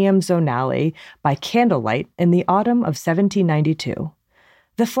geranium zonale by candlelight in the autumn of 1792.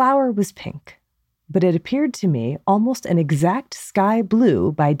 The flower was pink, but it appeared to me almost an exact sky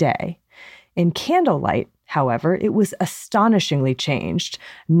blue by day. In candlelight, however, it was astonishingly changed,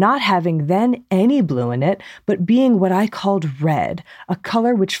 not having then any blue in it, but being what I called red, a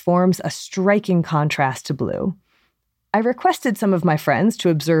color which forms a striking contrast to blue. I requested some of my friends to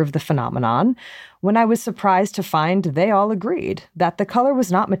observe the phenomenon, when I was surprised to find they all agreed that the color was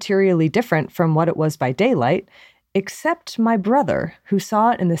not materially different from what it was by daylight, except my brother, who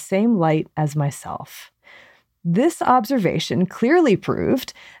saw it in the same light as myself. This observation clearly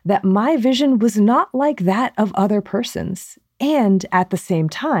proved that my vision was not like that of other persons, and at the same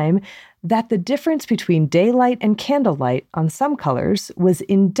time, that the difference between daylight and candlelight on some colors was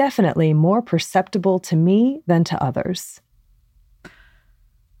indefinitely more perceptible to me than to others."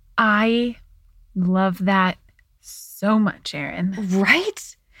 I love that so much, Erin.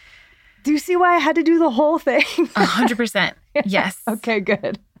 Right? Do you see why I had to do the whole thing? 100%. Yes. Okay,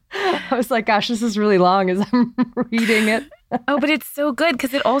 good. I was like, gosh, this is really long as I'm reading it. Oh, but it's so good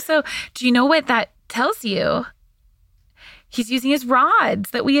because it also, do you know what that tells you? He's using his rods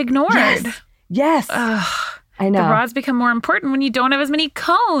that we ignored. Yes. Ugh. I know. The rods become more important when you don't have as many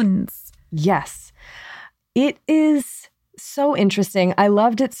cones. Yes. It is so interesting. I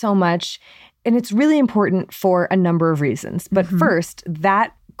loved it so much. And it's really important for a number of reasons. But first,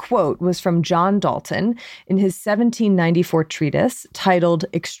 that quote was from John Dalton in his 1794 treatise titled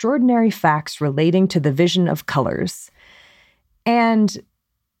Extraordinary Facts Relating to the Vision of Colors. And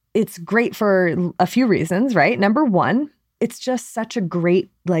it's great for a few reasons, right? Number one, it's just such a great,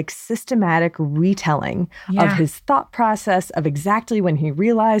 like, systematic retelling of his thought process, of exactly when he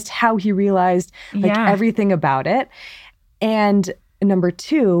realized, how he realized, like everything about it. And number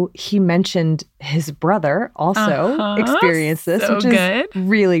two, he mentioned his brother also experienced this, so which is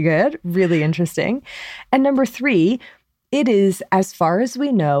really good, really interesting. And number three, it is, as far as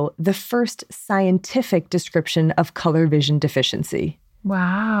we know, the first scientific description of color vision deficiency.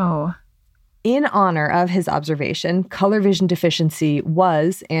 Wow. In honor of his observation, color vision deficiency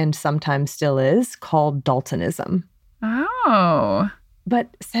was, and sometimes still is, called Daltonism. Oh. But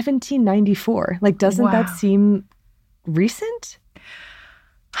 1794, like, doesn't that seem recent?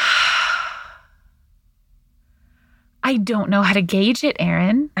 I don't know how to gauge it,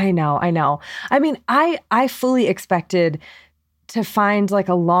 Erin. I know. I mean, I fully expected to find like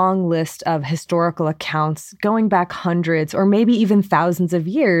a long list of historical accounts going back hundreds or maybe even thousands of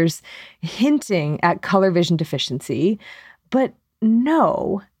years hinting at color vision deficiency, but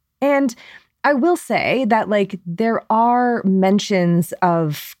no. And I will say that like there are mentions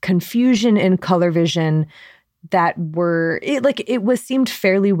of confusion in color vision that were, it was seemed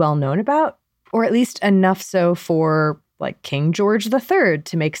fairly well known about, or at least enough so for like King George III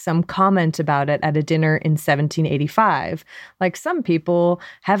to make some comment about it at a dinner in 1785. Like, some people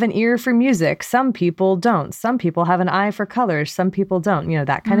have an ear for music, some people don't. Some people have an eye for colors, some people don't,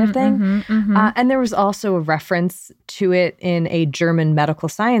 that kind of thing. And there was also a reference to it in a German medical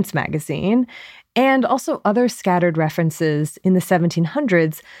science magazine, and also other scattered references in the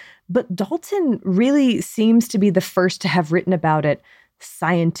 1700s. But Dalton really seems to be the first to have written about it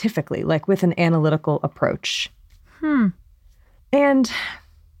scientifically, like with an analytical approach. And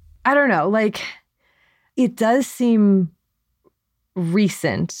I don't know, like, it does seem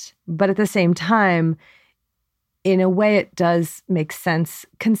recent, but at the same time, in a way, it does make sense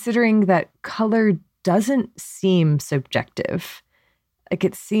considering that color doesn't seem subjective. Like,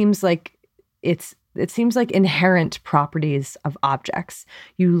 it seems like inherent properties of objects.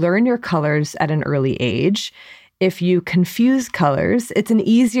 You learn your colors at an early age. If you confuse colors, it's an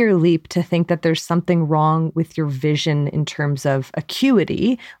easier leap to think that there's something wrong with your vision in terms of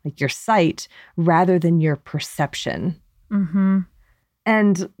acuity, like your sight, rather than your perception.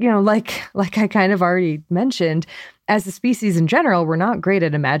 And, like I kind of already mentioned, as a species in general, we're not great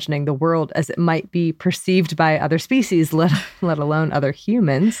at imagining the world as it might be perceived by other species, let alone other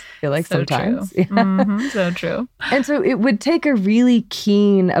humans, I feel like sometimes. True. So true. And so it would take a really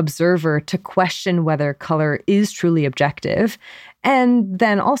keen observer to question whether color is truly objective, and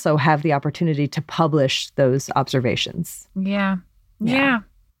then also have the opportunity to publish those observations. Yeah.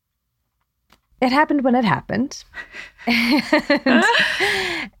 It happened when it happened.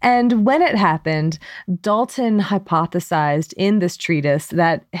 And when it happened, Dalton hypothesized in this treatise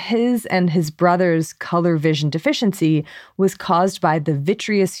that his and his brother's color vision deficiency was caused by the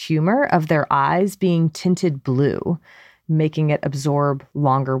vitreous humor of their eyes being tinted blue, making it absorb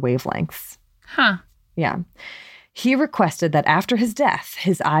longer wavelengths. Yeah. He requested that after his death,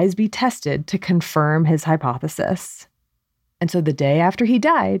 his eyes be tested to confirm his hypothesis. And so the day after he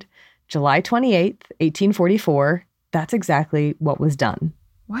died, July 28th, 1844, that's exactly what was done.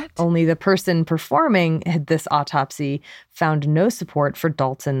 What? Only the person performing this autopsy found no support for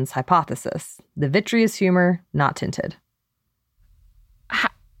Dalton's hypothesis. The vitreous humor, not tinted.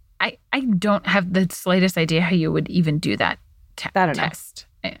 I don't have the slightest idea how you would even do that test.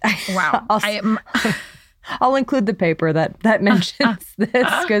 Wow. I'll include the paper that mentions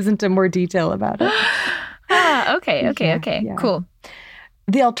this, goes into more detail about it. Okay. Yeah. Cool.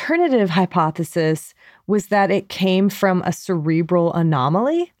 The alternative hypothesis was that it came from a cerebral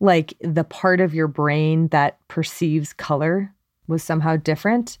anomaly, like the part of your brain that perceives color was somehow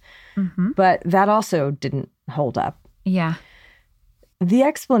different. But that also didn't hold up. Yeah. The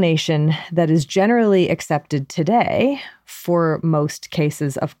explanation that is generally accepted today for most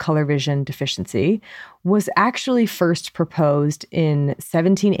cases of color vision deficiency was actually first proposed in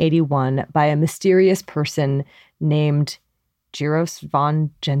 1781 by a mysterious person named Gyros von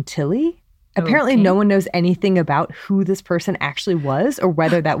Gentili. Apparently, no one knows anything about who this person actually was or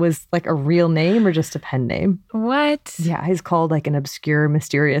whether that was like a real name or just a pen name. What? Yeah, he's called like an obscure,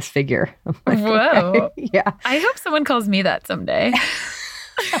 mysterious figure. Like, whoa. Okay. Yeah. I hope someone calls me that someday.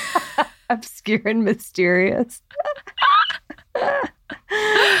 Obscure and mysterious.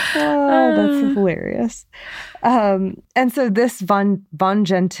 Oh, that's hilarious. And so this von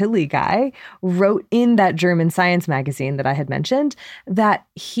Gentili guy wrote in that German science magazine that I had mentioned that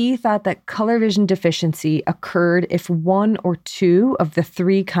he thought that color vision deficiency occurred if one or two of the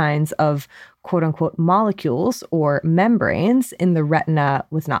three kinds of quote unquote molecules or membranes in the retina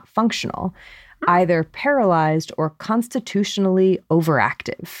was not functional, either paralyzed or constitutionally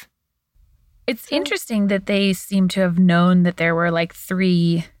overactive. It's interesting that they seem to have known that there were like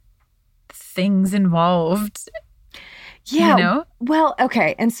three things involved. Yeah. You know? Well,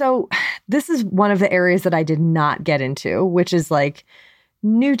 okay. And so this is one of the areas that I did not get into, which is like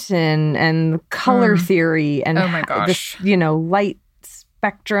Newton and color theory and oh my gosh. this, light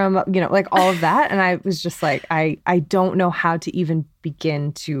spectrum, like all of that. And I was just like, I don't know how to even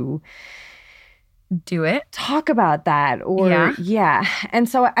begin to do it, talk about that or yeah. And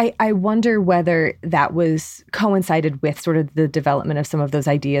so I wonder whether that was coincided with sort of the development of some of those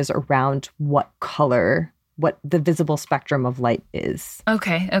ideas around what the visible spectrum of light is.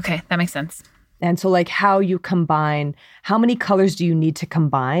 Okay. That makes sense. And so like how you combine, how many colors do you need to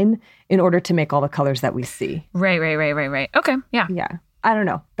combine in order to make all the colors that we see? Right. Okay. Yeah. Yeah. I don't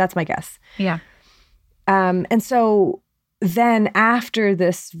know. That's my guess. Yeah. And so then after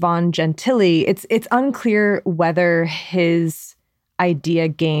this von Gentili, it's unclear whether his idea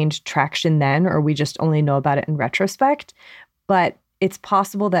gained traction then or we just only know about it in retrospect. But it's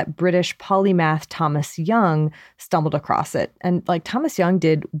possible that British polymath Thomas Young stumbled across it. And like Thomas Young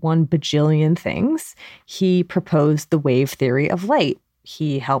did 1 bajillion things. He proposed the wave theory of light.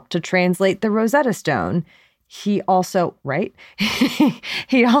 He helped to translate the Rosetta Stone. He also, right?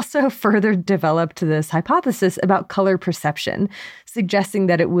 He also further developed this hypothesis about color perception, suggesting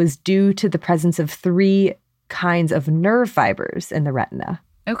that it was due to the presence of 3 kinds of nerve fibers in the retina.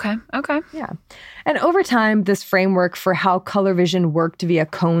 Okay. Yeah. And over time, this framework for how color vision worked via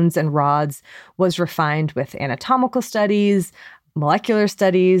cones and rods was refined with anatomical studies, molecular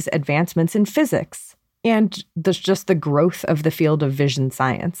studies, advancements in physics, and just the growth of the field of vision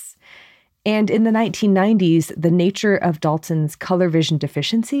science. And in the 1990s, the nature of Dalton's color vision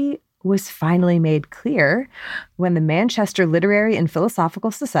deficiency was finally made clear when the Manchester Literary and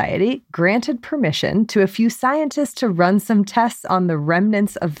Philosophical Society granted permission to a few scientists to run some tests on the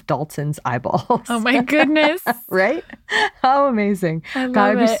remnants of Dalton's eyeballs. Oh my goodness. Right? How amazing. I love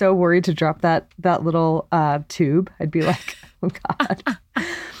God, I'd be it. so worried to drop that little tube. I'd be like, oh God.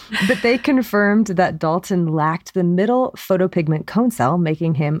 But they confirmed that Dalton lacked the middle photopigment cone cell,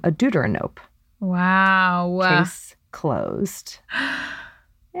 making him a deuteranope. Wow. Case closed.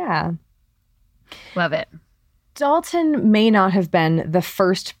 Yeah. Love it. Dalton may not have been the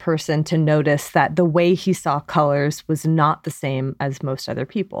first person to notice that the way he saw colors was not the same as most other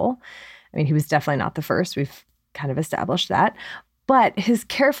people. I mean, he was definitely not the first. We've kind of established that. But his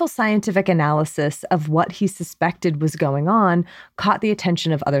careful scientific analysis of what he suspected was going on caught the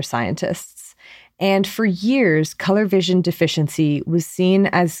attention of other scientists. And for years, color vision deficiency was seen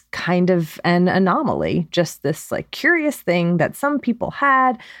as kind of an anomaly, just this like curious thing that some people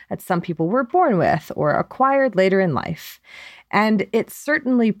had, that some people were born with or acquired later in life. And it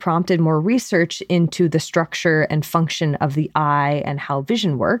certainly prompted more research into the structure and function of the eye and how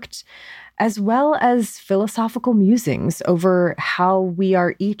vision worked, as well as philosophical musings over how we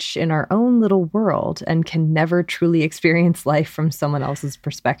are each in our own little world and can never truly experience life from someone else's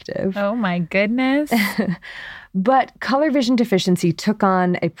perspective. Oh my goodness. But color vision deficiency took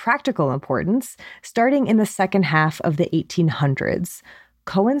on a practical importance starting in the second half of the 1800s,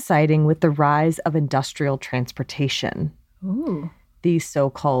 coinciding with the rise of industrial transportation. Ooh. The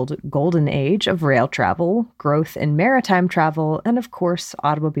so-called golden age of rail travel, growth in maritime travel, and of course,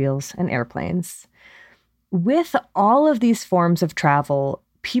 automobiles and airplanes. With all of these forms of travel,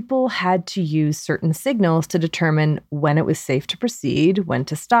 people had to use certain signals to determine when it was safe to proceed, when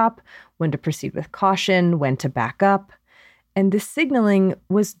to stop, when to proceed with caution, when to back up. And this signaling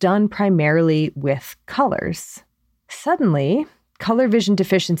was done primarily with colors. Suddenly, color vision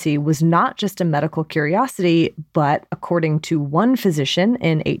deficiency was not just a medical curiosity, but according to one physician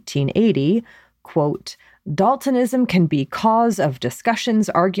in 1880, quote, Daltonism can be cause of discussions,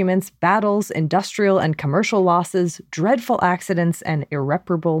 arguments, battles, industrial and commercial losses, dreadful accidents, and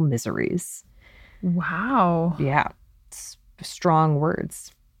irreparable miseries. Wow. Yeah, strong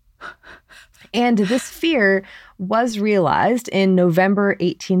words. And this fear was realized in November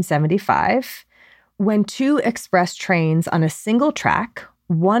 1875 when 2 express trains on a single track,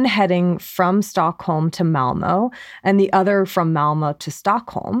 one heading from Stockholm to Malmö and the other from Malmö to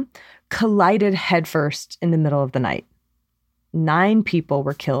Stockholm, collided headfirst in the middle of the night. 9 people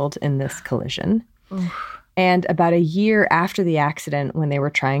were killed in this collision. Oof. And about a year after the accident, when they were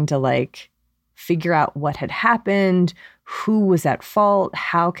trying to figure out what had happened, who was at fault,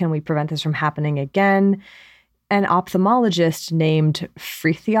 how can we prevent this from happening again, an ophthalmologist named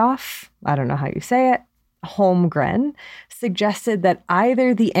Frithiof, I don't know how you say it, Holmgren, suggested that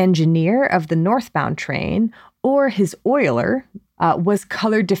either the engineer of the northbound train or his oiler was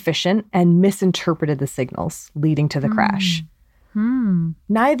color deficient and misinterpreted the signals, leading to the crash.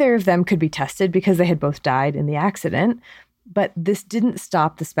 Neither of them could be tested because they had both died in the accident, but this didn't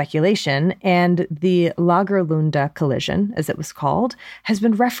stop the speculation, and the Lagerlunda collision, as it was called, has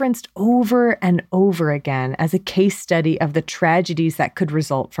been referenced over and over again as a case study of the tragedies that could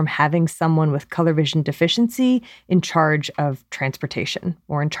result from having someone with color vision deficiency in charge of transportation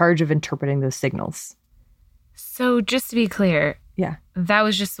or in charge of interpreting those signals. So just to be clear, Yeah. that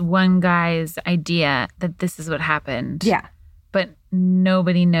was just one guy's idea that this is what happened. Yeah. But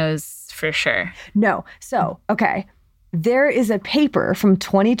nobody knows for sure. No. So, okay. There is a paper from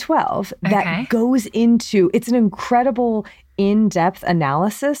 2012 that goes into, it's an incredible in-depth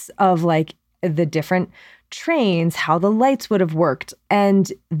analysis of the different trains, how the lights would have worked.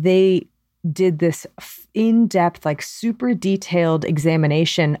 And they did this in-depth, super detailed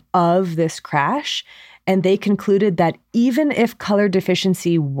examination of this crash. And they concluded that even if color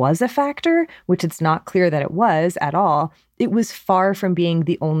deficiency was a factor, which it's not clear that it was at all, it was far from being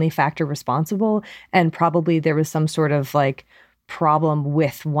the only factor responsible. And probably there was some sort of problem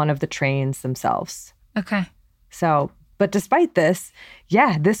with one of the trains themselves. Okay. So, but despite this,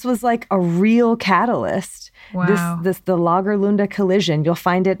 yeah, this was like a real catalyst. Wow. The Lagerlunda collision, you'll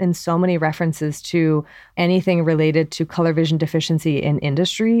find it in so many references to anything related to color vision deficiency in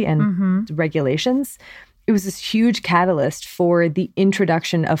industry and regulations. It was this huge catalyst for the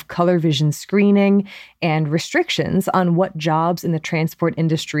introduction of color vision screening and restrictions on what jobs in the transport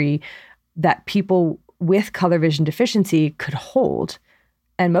industry that people with color vision deficiency could hold.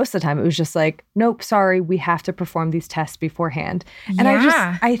 And most of the time it was just like, nope, sorry, we have to perform these tests beforehand. And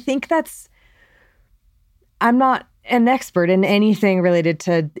I think I'm not an expert in anything related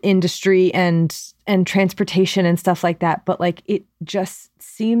to industry and transportation and stuff like that, but like it just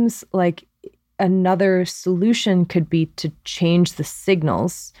seems like another solution could be to change the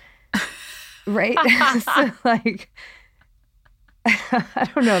signals, right? So like, I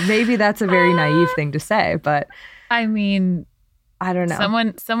don't know, maybe that's a very naive thing to say, but I mean, I don't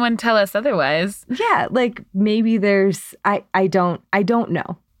know. Someone tell us otherwise. Yeah, like maybe there's I don't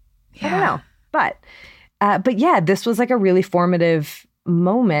know. Yeah. I don't know. But yeah, this was like a really formative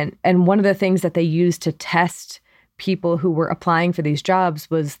moment. And one of the things that they used to test people who were applying for these jobs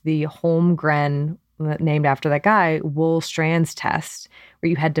was the Holmgren, named after that guy, wool strands test, where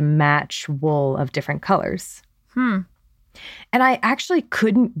you had to match wool of different colors. And I actually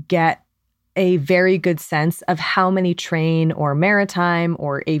couldn't get a very good sense of how many train or maritime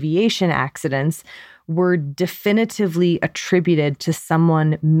or aviation accidents were definitively attributed to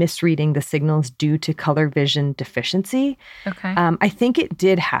someone misreading the signals due to color vision deficiency. Okay. I think it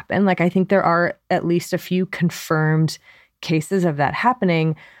did happen. Like, I think there are at least a few confirmed cases of that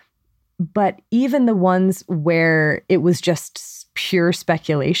happening. But even the ones where it was just pure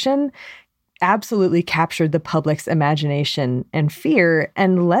speculation absolutely captured the public's imagination and fear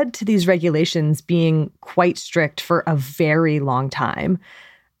and led to these regulations being quite strict for a very long time.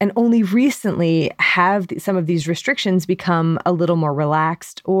 And only recently have some of these restrictions become a little more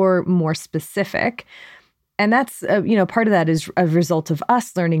relaxed or more specific. And that's, part of that is a result of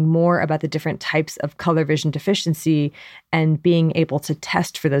us learning more about the different types of color vision deficiency and being able to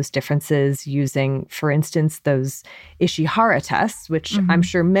test for those differences using, for instance, those Ishihara tests, which I'm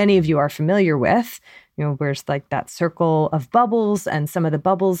sure many of you are familiar with, where it's like that circle of bubbles and some of the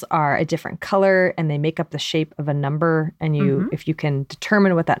bubbles are a different color and they make up the shape of a number. And if you can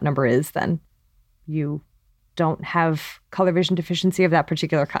determine what that number is, then you don't have color vision deficiency of that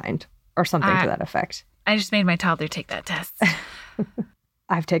particular kind or something to that effect. I just made my toddler take that test.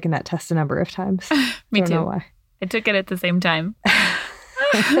 I've taken that test a number of times. Me Don't too. know why. I took it at the same time.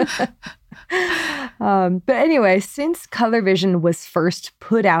 But anyway, since color vision was first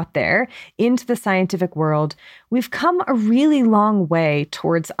put out there into the scientific world, we've come a really long way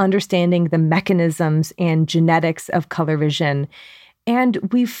towards understanding the mechanisms and genetics of color vision. And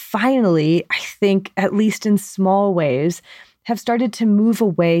we've finally, I think, at least in small ways, have started to move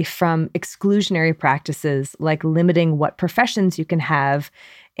away from exclusionary practices like limiting what professions you can have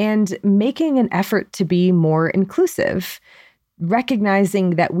and making an effort to be more inclusive,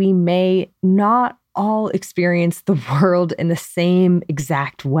 recognizing that we may not all experience the world in the same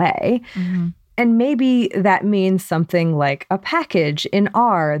exact way. And maybe that means something like a package in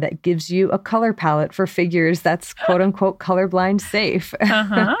R that gives you a color palette for figures that's quote unquote colorblind safe.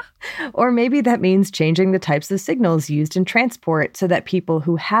 Or maybe that means changing the types of signals used in transport so that people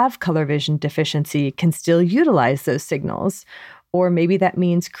who have color vision deficiency can still utilize those signals. Or maybe that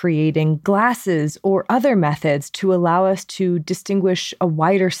means creating glasses or other methods to allow us to distinguish a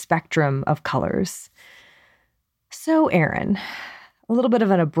wider spectrum of colors. So, Erin, a little bit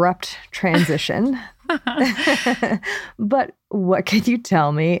of an abrupt transition. But what can you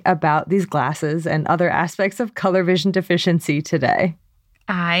tell me about these glasses and other aspects of color vision deficiency today?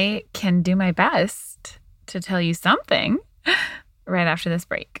 I can do my best to tell you something right after this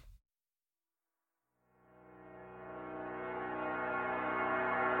break.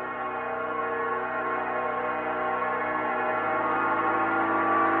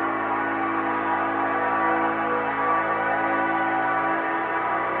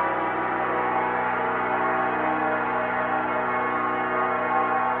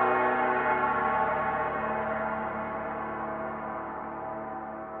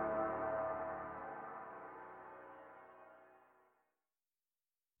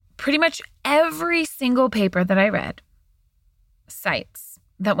 Pretty much every single paper that I read cites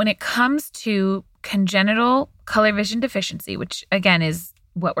that when it comes to congenital color vision deficiency, which again is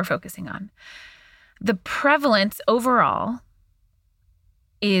what we're focusing on, the prevalence overall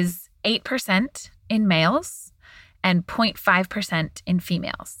is 8% in males and 0.5% in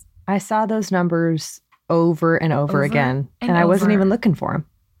females. I saw those numbers over and over again. And I wasn't even looking for them.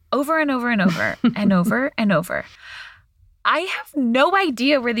 Over and over and over and over and over. I have no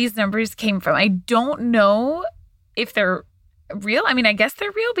idea where these numbers came from. I don't know if they're real. I mean, I guess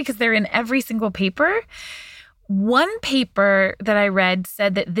they're real because they're in every single paper. One paper that I read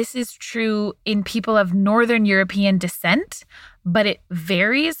said that this is true in people of Northern European descent, but it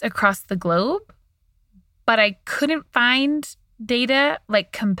varies across the globe. But I couldn't find data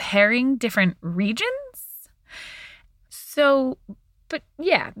like comparing different regions. So, but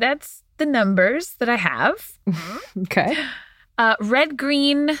yeah, that's the numbers that I have. Okay.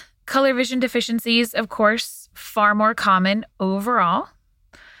 Red-green color vision deficiencies, of course, far more common overall.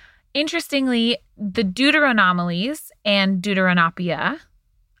 Interestingly, the deuteranomalies and deuteranopia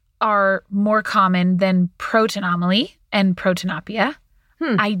are more common than protanomaly and protanopia.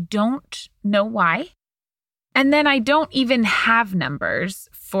 I don't know why. And then I don't even have numbers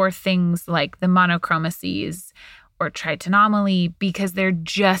for things like the monochromacies or tritanomaly because they're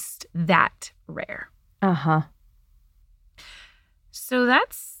just that rare. Uh-huh. So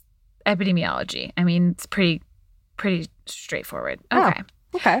that's epidemiology. I mean, it's pretty straightforward. Okay.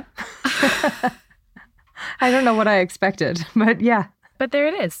 Oh, okay. I don't know what I expected, but yeah. But there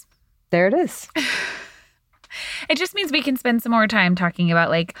it is. There it is. It just means we can spend some more time talking about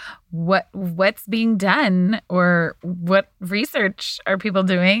like what's being done or what research are people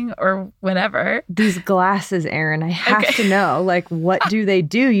doing or whatever. These glasses, Erin, I have to know, like, what do they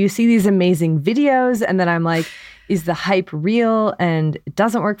do? You see these amazing videos and then I'm like, is the hype real? And it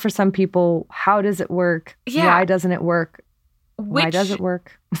doesn't work for some people. How does it work? Yeah. Why doesn't it work? Why does it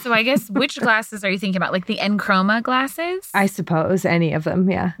work? So I guess which glasses are you thinking about? Like the Enchroma glasses? I suppose any of them,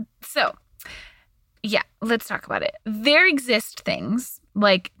 yeah. So, yeah, let's talk about it. There exist things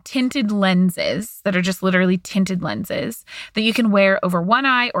like tinted lenses that are just literally tinted lenses that you can wear over one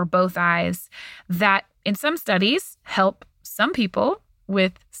eye or both eyes that in some studies help some people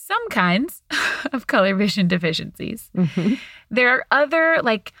with some kinds of color vision deficiencies. Mm-hmm. There are other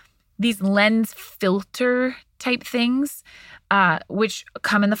like these lens filter type things which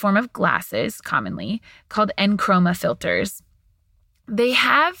come in the form of glasses commonly called Enchroma filters. They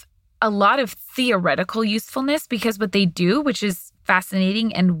have a lot of theoretical usefulness because what they do, which is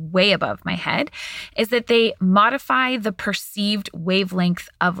fascinating and way above my head, is that they modify the perceived wavelength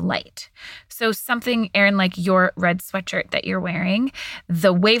of light. So something, Erin, like your red sweatshirt that you're wearing,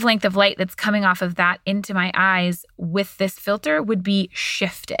 the wavelength of light that's coming off of that into my eyes with this filter would be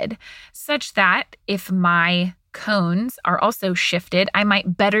shifted such that if my cones are also shifted, I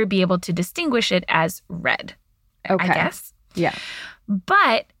might better be able to distinguish it as red, I guess. Yeah.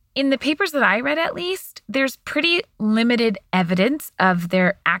 But in the papers that I read, at least, there's pretty limited evidence of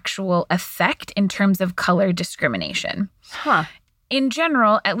their actual effect in terms of color discrimination. Huh. In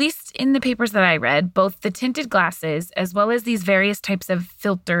general, at least in the papers that I read, both the tinted glasses as well as these various types of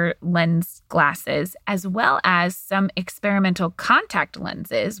filter lens glasses, as well as some experimental contact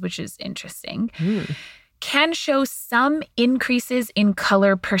lenses, which is interesting, can show some increases in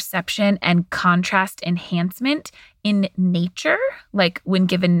color perception and contrast enhancement in nature, like when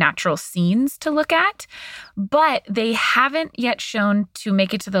given natural scenes to look at, but they haven't yet shown to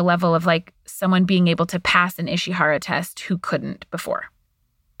make it to the level of like someone being able to pass an Ishihara test who couldn't before.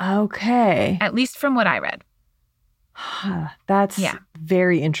 Okay. At least from what I read. That's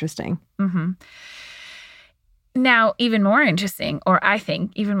very interesting. Mm-hmm. Now, even more interesting, or I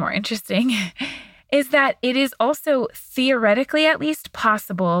think even more interesting, is that it is also theoretically at least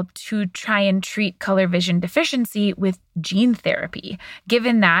possible to try and treat color vision deficiency with gene therapy,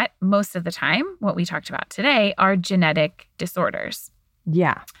 given that most of the time, what we talked about today, are genetic disorders.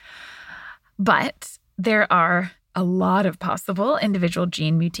 Yeah. But there are a lot of possible individual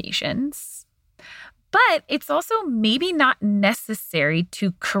gene mutations. But it's also maybe not necessary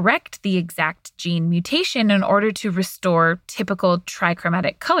to correct the exact gene mutation in order to restore typical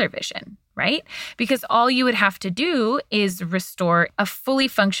trichromatic color vision. Right? Because all you would have to do is restore a fully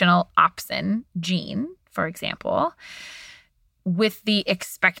functional opsin gene, for example, with the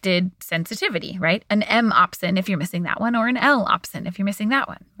expected sensitivity, right? An M opsin if you're missing that one, or an L opsin if you're missing that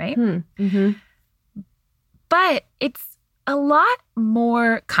one, right? Mm-hmm. But it's a lot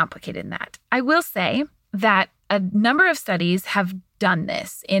more complicated than that. I will say that a number of studies have done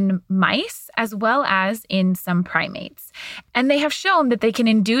this in mice as well as in some primates. And they have shown that they can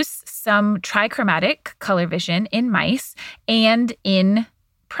induce some trichromatic color vision in mice and in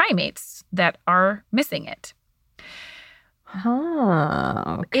primates that are missing it.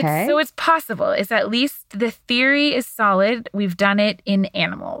 Oh, okay. So it's possible. It's at least the theory is solid. We've done it in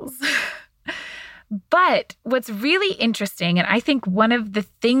animals. But what's really interesting, and I think one of the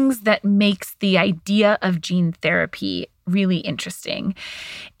things that makes the idea of gene therapy really interesting,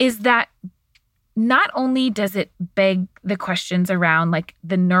 is that not only does it beg the questions around like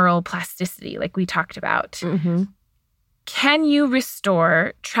the neural plasticity, like we talked about, can you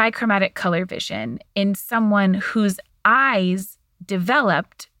restore trichromatic color vision in someone whose eyes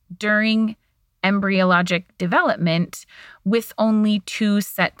developed during embryologic development with only 2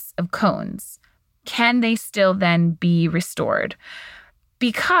 sets of cones? Can they still then be restored?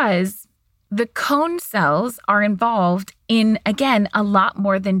 Because the cone cells are involved in, again, a lot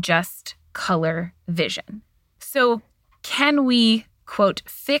more than just color vision. So can we, quote,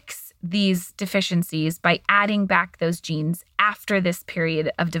 fix these deficiencies by adding back those genes after this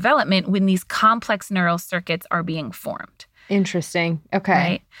period of development when these complex neural circuits are being formed? Interesting. Okay.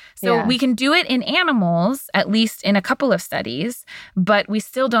 Right? So we can do it in animals, at least in a couple of studies, but we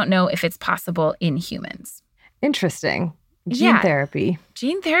still don't know if it's possible in humans. Interesting. Gene therapy.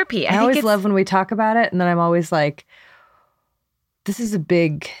 Gene therapy. I always love when we talk about it, and then I'm always like, this is a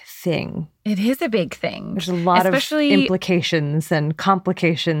big thing. It is a big thing. There's a lot of implications and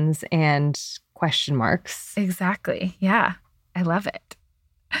complications and question marks. Exactly. Yeah. I love it.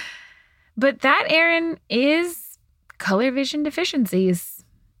 But that, Erin, is color vision deficiencies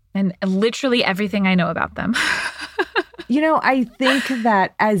and literally everything I know about them. I think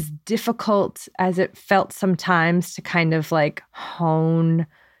that as difficult as it felt sometimes to kind of like hone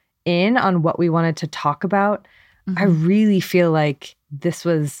in on what we wanted to talk about, I really feel like this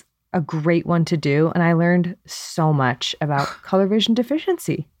was a great one to do. And I learned so much about color vision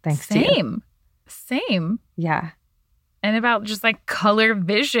deficiency. Thanks to you. Same. Yeah. And about just like color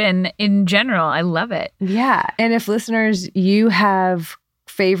vision in general. I love it. Yeah. And if listeners, you have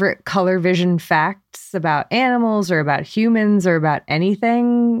favorite color vision facts about animals or about humans or about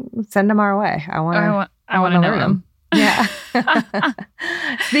anything, send them our way. I want to know them. Yeah.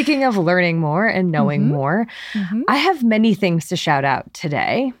 Speaking of learning more and knowing more, I have many things to shout out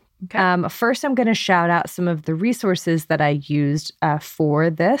today. Okay. First, I'm going to shout out some of the resources that I used for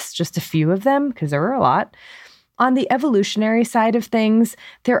this, just a few of them, because there were a lot. On the evolutionary side of things,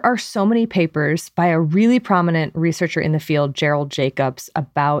 there are so many papers by a really prominent researcher in the field, Gerald Jacobs,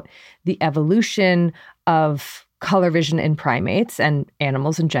 about the evolution of color vision in primates and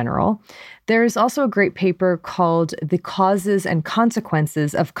animals in general. There is also a great paper called The Causes and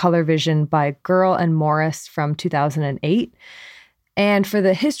Consequences of Color Vision by Girl and Morris from 2008. And for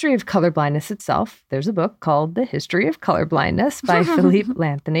the history of colorblindness itself, there's a book called The History of Colorblindness by Philippe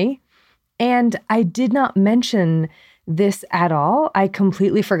Lanthony. And I did not mention this at all. I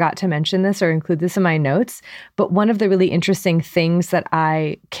completely forgot to mention this or include this in my notes. But one of the really interesting things that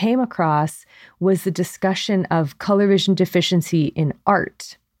I came across was the discussion of color vision deficiency in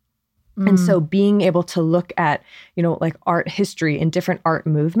art. And so being able to look at, like art history and different art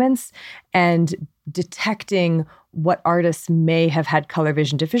movements and detecting what artists may have had color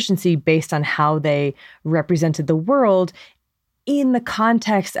vision deficiency based on how they represented the world in the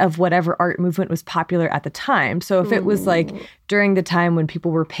context of whatever art movement was popular at the time. So if it was like during the time when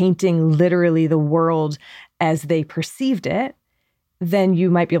people were painting literally the world as they perceived it, then you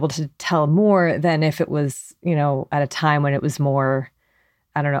might be able to tell more than if it was, at a time when it was more,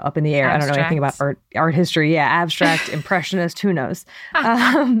 I don't know, up in the air. Abstract. I don't know anything about art history. Yeah, abstract, impressionist, who knows?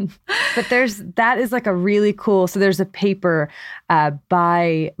 But that is like a really cool, so there's a paper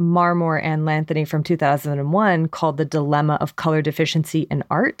by Marmor and Lanthony from 2001 called The Dilemma of Color Deficiency in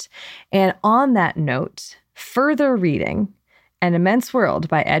Art. And on that note, further reading An Immense World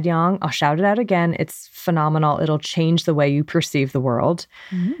by Ed Yong. I'll shout it out again. It's phenomenal. It'll change the way you perceive the world.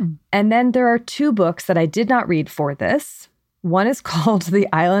 And then there are 2 books that I did not read for this. One is called The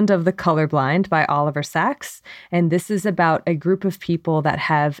Island of the Colorblind by Oliver Sacks. And this is about a group of people that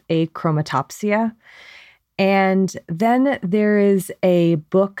have achromatopsia. And then there is a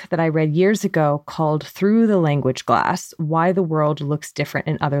book that I read years ago called Through the Language Glass, Why the World Looks Different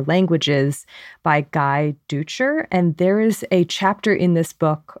in Other Languages by Guy Ducher. And there is a chapter in this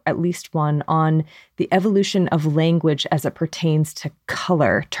book, at least one, on the evolution of language as it pertains to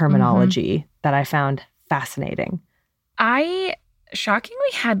color terminology that I found fascinating. I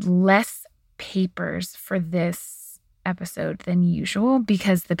shockingly had less papers for this episode than usual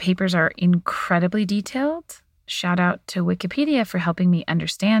because the papers are incredibly detailed. Shout out to Wikipedia for helping me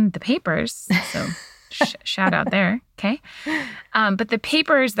understand the papers. So shout out there. Okay. But the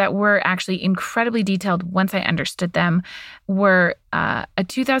papers that were actually incredibly detailed once I understood them were a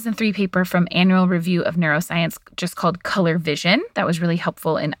 2003 paper from Annual Review of Neuroscience just called Color Vision. That was really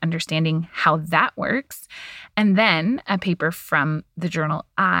helpful in understanding how that works. And then a paper from the journal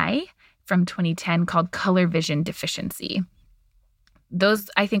Eye from 2010 called color vision deficiency. Those,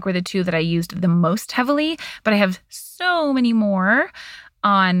 I think, were the two that I used the most heavily, but I have so many more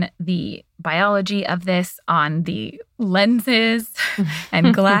on the biology of this, on the lenses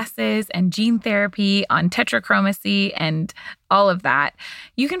and glasses and gene therapy, on tetrachromacy and all of that.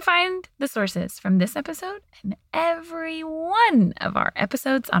 You can find the sources from this episode and every one of our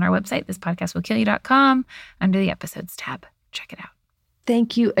episodes on our website, thispodcastwillkillyou.com, under the episodes tab. Check it out.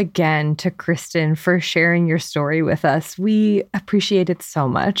 Thank you again to Kristen for sharing your story with us. We appreciate it so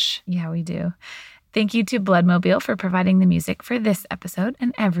much. Yeah, we do. Thank you to Bloodmobile for providing the music for this episode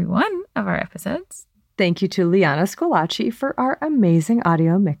and every one of our episodes. Thank you to Liana Scolacci for our amazing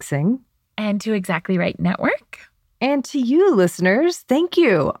audio mixing. And to Exactly Right Network. And to you, listeners, thank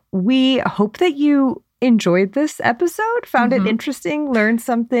you. We hope that you enjoyed this episode, found it interesting, learned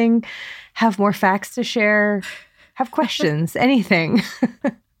something, have more facts to share, have questions, anything.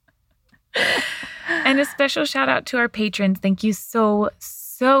 And a special shout out to our patrons. Thank you so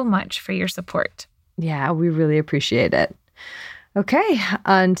much for your support. Yeah, we really appreciate it. Okay,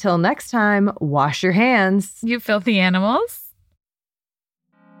 until next time, wash your hands. You filthy animals.